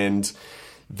pieces, and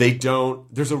they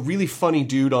don't... There's a really funny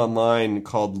dude online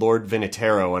called Lord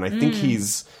Vinatero, and I think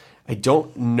I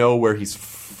don't know where he's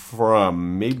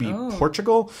from. Maybe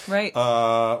Portugal? Right.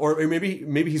 Or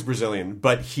maybe he's Brazilian.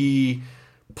 But he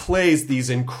plays these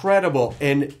incredible...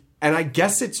 And I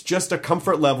guess it's just a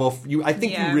comfort level. I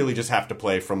think you really just have to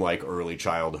play from, like, early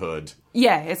childhood.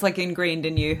 Yeah, it's, like, ingrained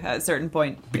in you at a certain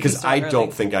point. Because I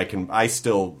don't think I can...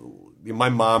 My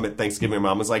mom at Thanksgiving, my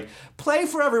mom was like, play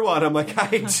for everyone. I'm like,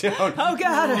 I don't... Oh,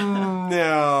 God.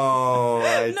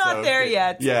 No. Not there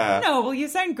yet. Yeah. No, well, you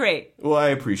sound great. Well, I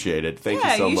appreciate it. Thank you so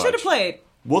much. Yeah, you should have played.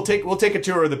 We'll take a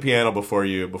tour of the piano before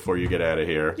you get out of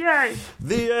here. Yay.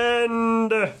 The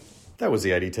end. That was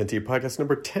the ID10T podcast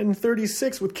number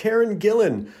 1036 with Karen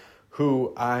Gillan,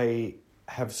 who I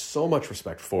have so much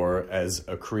respect for as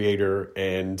a creator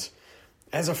and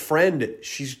as a friend.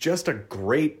 She's just a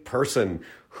great person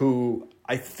who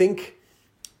I think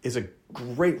is a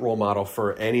great role model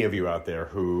for any of you out there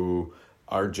who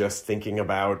are just thinking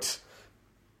about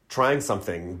trying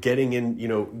something, getting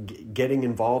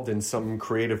involved in some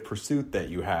creative pursuit that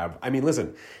you have. I mean,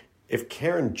 listen, if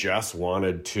Karen just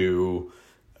wanted to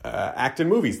act in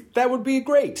movies, that would be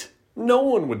great. No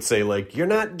one would say, like, you're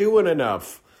not doing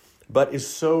enough, but is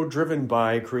so driven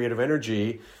by creative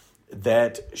energy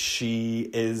that she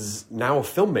is now a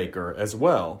filmmaker as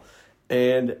well.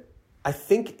 And I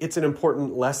think it's an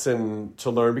important lesson to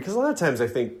learn, because a lot of times I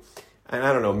think, and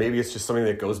I don't know, maybe it's just something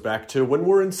that goes back to when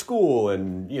we're in school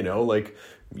and, like,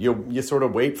 you sort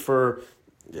of wait for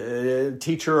a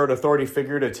teacher or an authority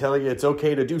figure to tell you it's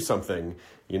okay to do something,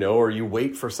 or you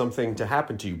wait for something to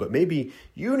happen to you. But maybe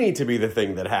you need to be the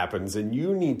thing that happens, and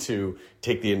you need to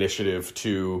take the initiative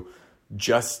to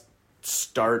just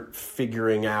start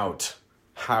figuring out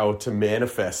how to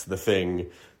manifest the thing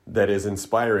that is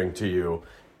inspiring to you.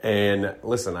 And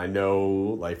listen, I know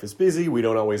life is busy. We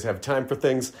don't always have time for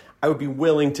things. I would be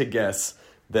willing to guess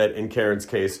that in Karen's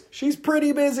case, she's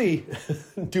pretty busy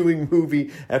doing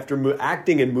movie after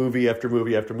acting in movie after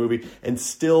movie after movie, and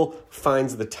still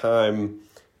finds the time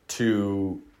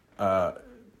to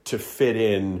fit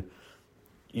in,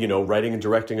 writing and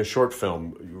directing a short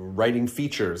film, writing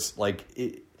features.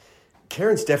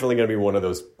 Karen's definitely going to be one of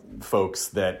those folks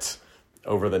that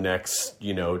over the next,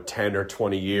 10 or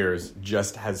 20 years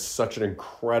just has such an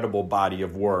incredible body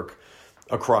of work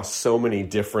across so many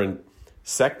different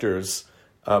sectors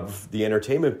of the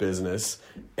entertainment business.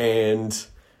 And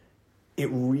it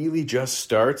really just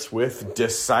starts with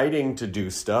deciding to do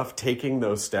stuff, taking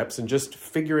those steps, and just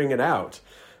figuring it out.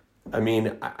 I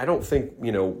mean, I don't think,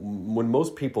 when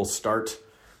most people start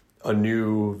a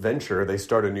new venture, they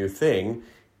start a new thing,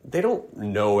 they don't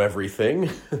know everything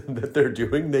that they're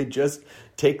doing. They just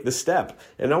take the step.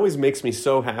 And it always makes me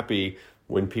so happy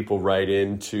when people write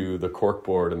into the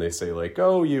corkboard and they say, like,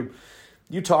 oh, you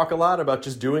talk a lot about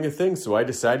just doing a thing, so I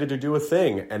decided to do a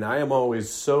thing. And I am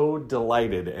always so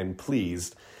delighted and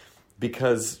pleased,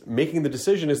 because making the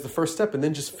decision is the first step, and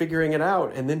then just figuring it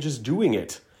out and then just doing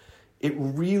it. It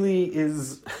really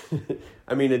is,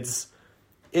 I mean, it's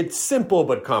simple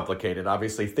but complicated.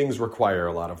 Obviously, things require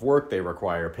a lot of work. They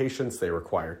require patience. They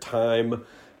require time,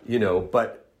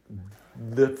 but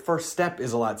the first step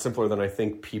is a lot simpler than I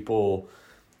think people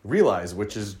realize,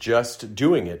 which is just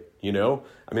doing it,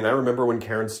 I mean, I remember when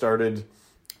Karen started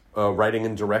writing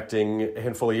and directing a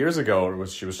handful of years ago,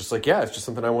 she was just like, yeah, it's just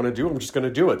something I want to do. I'm just going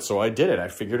to do it. So I did it. I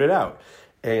figured it out.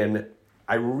 And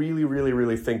I really, really,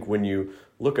 really think when you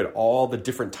look at all the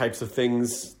different types of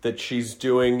things that she's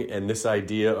doing and this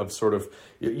idea of sort of,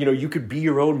 you could be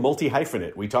your own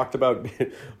multi-hyphenate. We talked about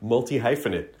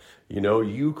multi-hyphenate.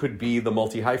 You could be the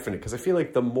multi-hyphenate, because I feel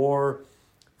like the more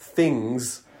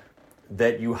things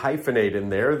that you hyphenate in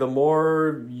there, the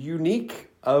more unique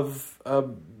of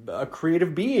a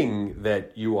creative being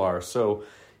that you are. So,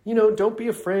 don't be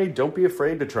afraid. Don't be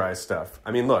afraid to try stuff.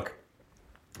 I mean, look,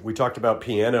 we talked about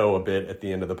piano a bit at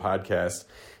the end of the podcast,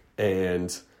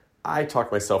 and I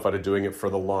talked myself out of doing it for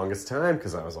the longest time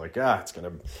because I was like, it's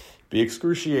going to be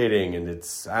excruciating, and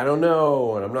I don't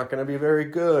know, and I'm not going to be very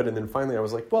good. And then finally I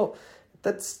was like, well,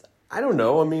 I don't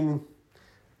know. I mean,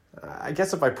 I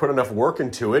guess if I put enough work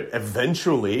into it,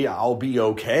 eventually I'll be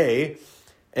okay.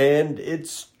 And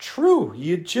it's true.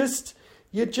 You just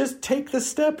take the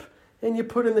step and you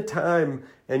put in the time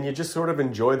and you just sort of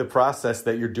enjoy the process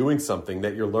that you're doing something,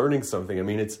 that you're learning something. I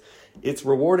mean, it's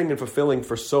rewarding and fulfilling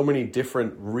for so many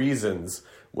different reasons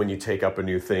when you take up a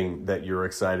new thing that you're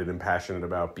excited and passionate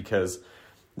about, because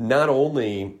not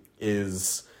only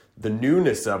is the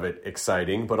newness of it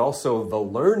exciting, but also the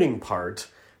learning part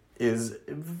is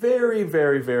very,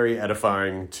 very, very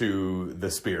edifying to the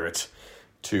spirit,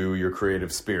 to your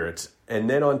creative spirit. And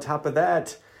then on top of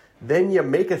that, then you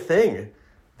make a thing.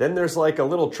 Then there's like a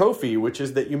little trophy, which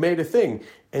is that you made a thing.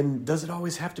 And does it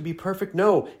always have to be perfect?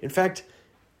 No. In fact,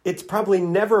 it's probably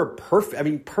never perfect. I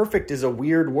mean, perfect is a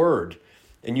weird word.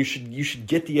 And you should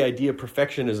get the idea of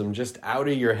perfectionism just out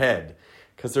of your head,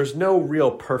 because there's no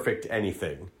real perfect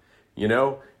anything. You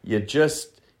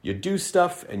do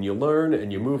stuff and you learn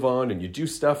and you move on, and you do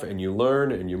stuff and you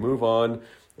learn and you move on.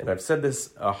 And I've said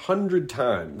this 100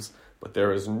 times, but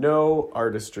there is no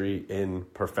artistry in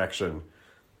perfection.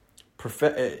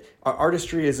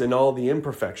 Artistry is in all the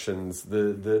imperfections,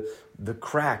 the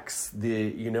cracks,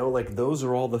 those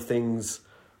are all the things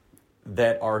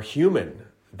that are human,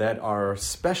 that are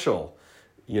special,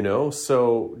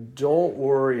 So don't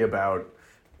worry about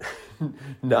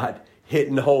not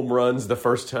hitting home runs the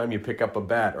first time you pick up a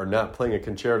bat, or not playing a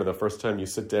concerto the first time you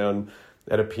sit down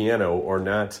at a piano, or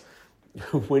not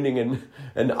winning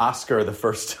an Oscar the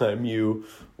first time you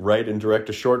write and direct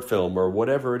a short film, or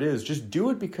whatever it is. Just do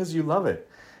it because you love it.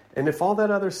 And if all that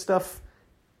other stuff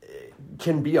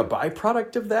can be a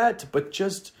byproduct of that, but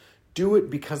just do it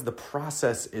because the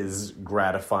process is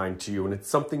gratifying to you and it's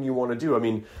something you want to do. I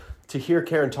mean, to hear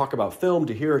Karen talk about film,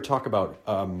 to hear her talk about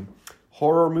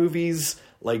horror movies,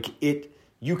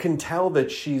 you can tell that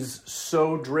she's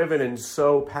so driven and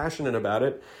so passionate about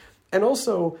it. And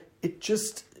also, it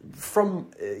just,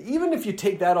 even if you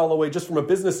take that all the way just from a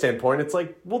business standpoint, it's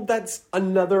like, well, that's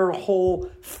another whole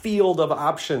field of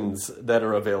options that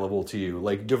are available to you.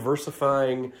 Like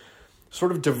diversifying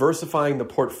the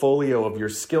portfolio of your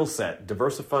skill set.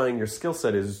 Diversifying your skill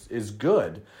set is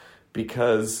good,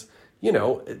 because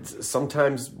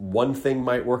sometimes one thing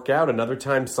might work out, another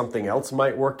time something else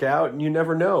might work out, and you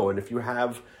never know. And if you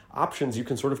have options, you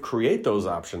can sort of create those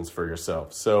options for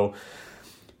yourself. So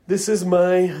this is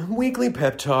my weekly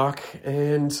pep talk,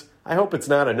 and I hope it's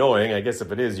not annoying. I guess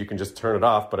if it is, you can just turn it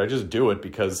off, but I just do it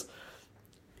because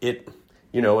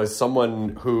as someone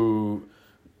who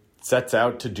sets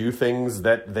out to do things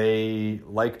that they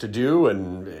like to do,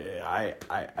 and I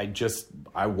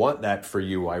want that for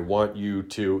you. I want you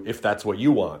to, if that's what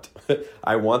you want,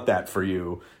 I want that for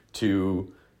you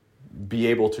to be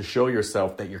able to show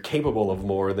yourself that you're capable of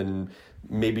more than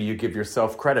maybe you give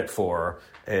yourself credit for,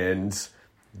 and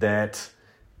that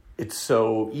it's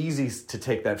so easy to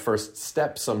take that first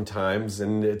step sometimes,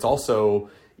 and it's also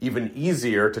even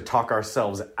easier to talk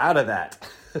ourselves out of that.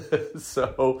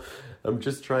 So I'm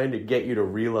just trying to get you to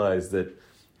realize that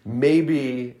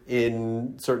maybe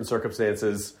in certain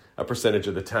circumstances, a percentage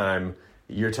of the time,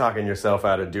 you're talking yourself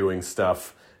out of doing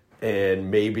stuff,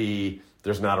 and maybe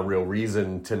there's not a real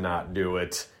reason to not do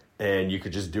it, and you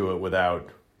could just do it without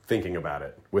thinking about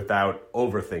it, without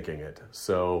overthinking it.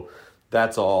 So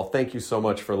that's all. Thank you so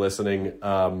much for listening.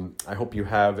 I hope you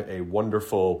have a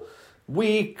wonderful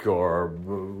week or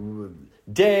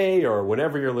day or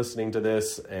whenever you're listening to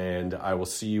this, and I will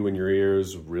see you in your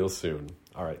ears real soon.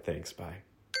 All right, thanks. Bye.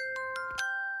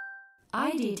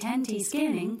 ID10T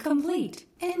scanning complete.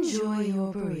 Enjoy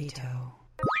your burrito.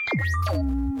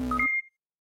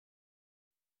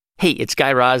 Hey, it's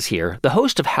Guy Raz here, the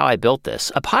host of How I Built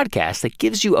This, a podcast that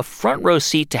gives you a front row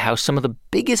seat to how some of the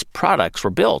biggest products were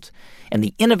built and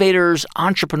the innovators,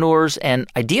 entrepreneurs, and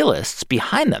idealists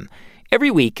behind them.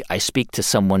 Every week, I speak to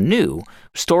someone new.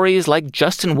 Stories like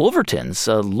Justin Wolverton's,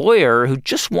 a lawyer who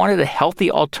just wanted a healthy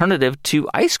alternative to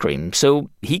ice cream, so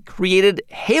he created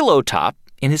Halo Top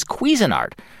in his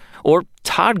Cuisinart. Or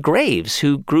Todd Graves,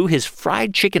 who grew his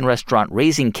fried chicken restaurant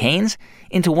Raising Cane's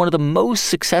into one of the most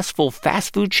successful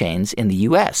fast food chains in the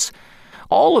U.S.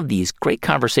 All of these great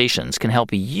conversations can help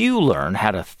you learn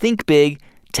how to think big,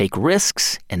 take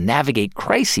risks, and navigate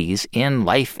crises in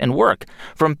life and work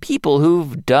from people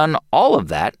who've done all of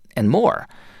that and more.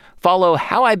 Follow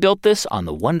How I Built This on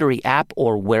the Wondery app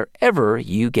or wherever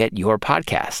you get your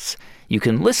podcasts. You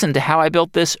can listen to How I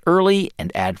Built This early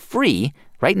and ad-free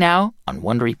right now on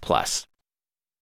Wondery Plus.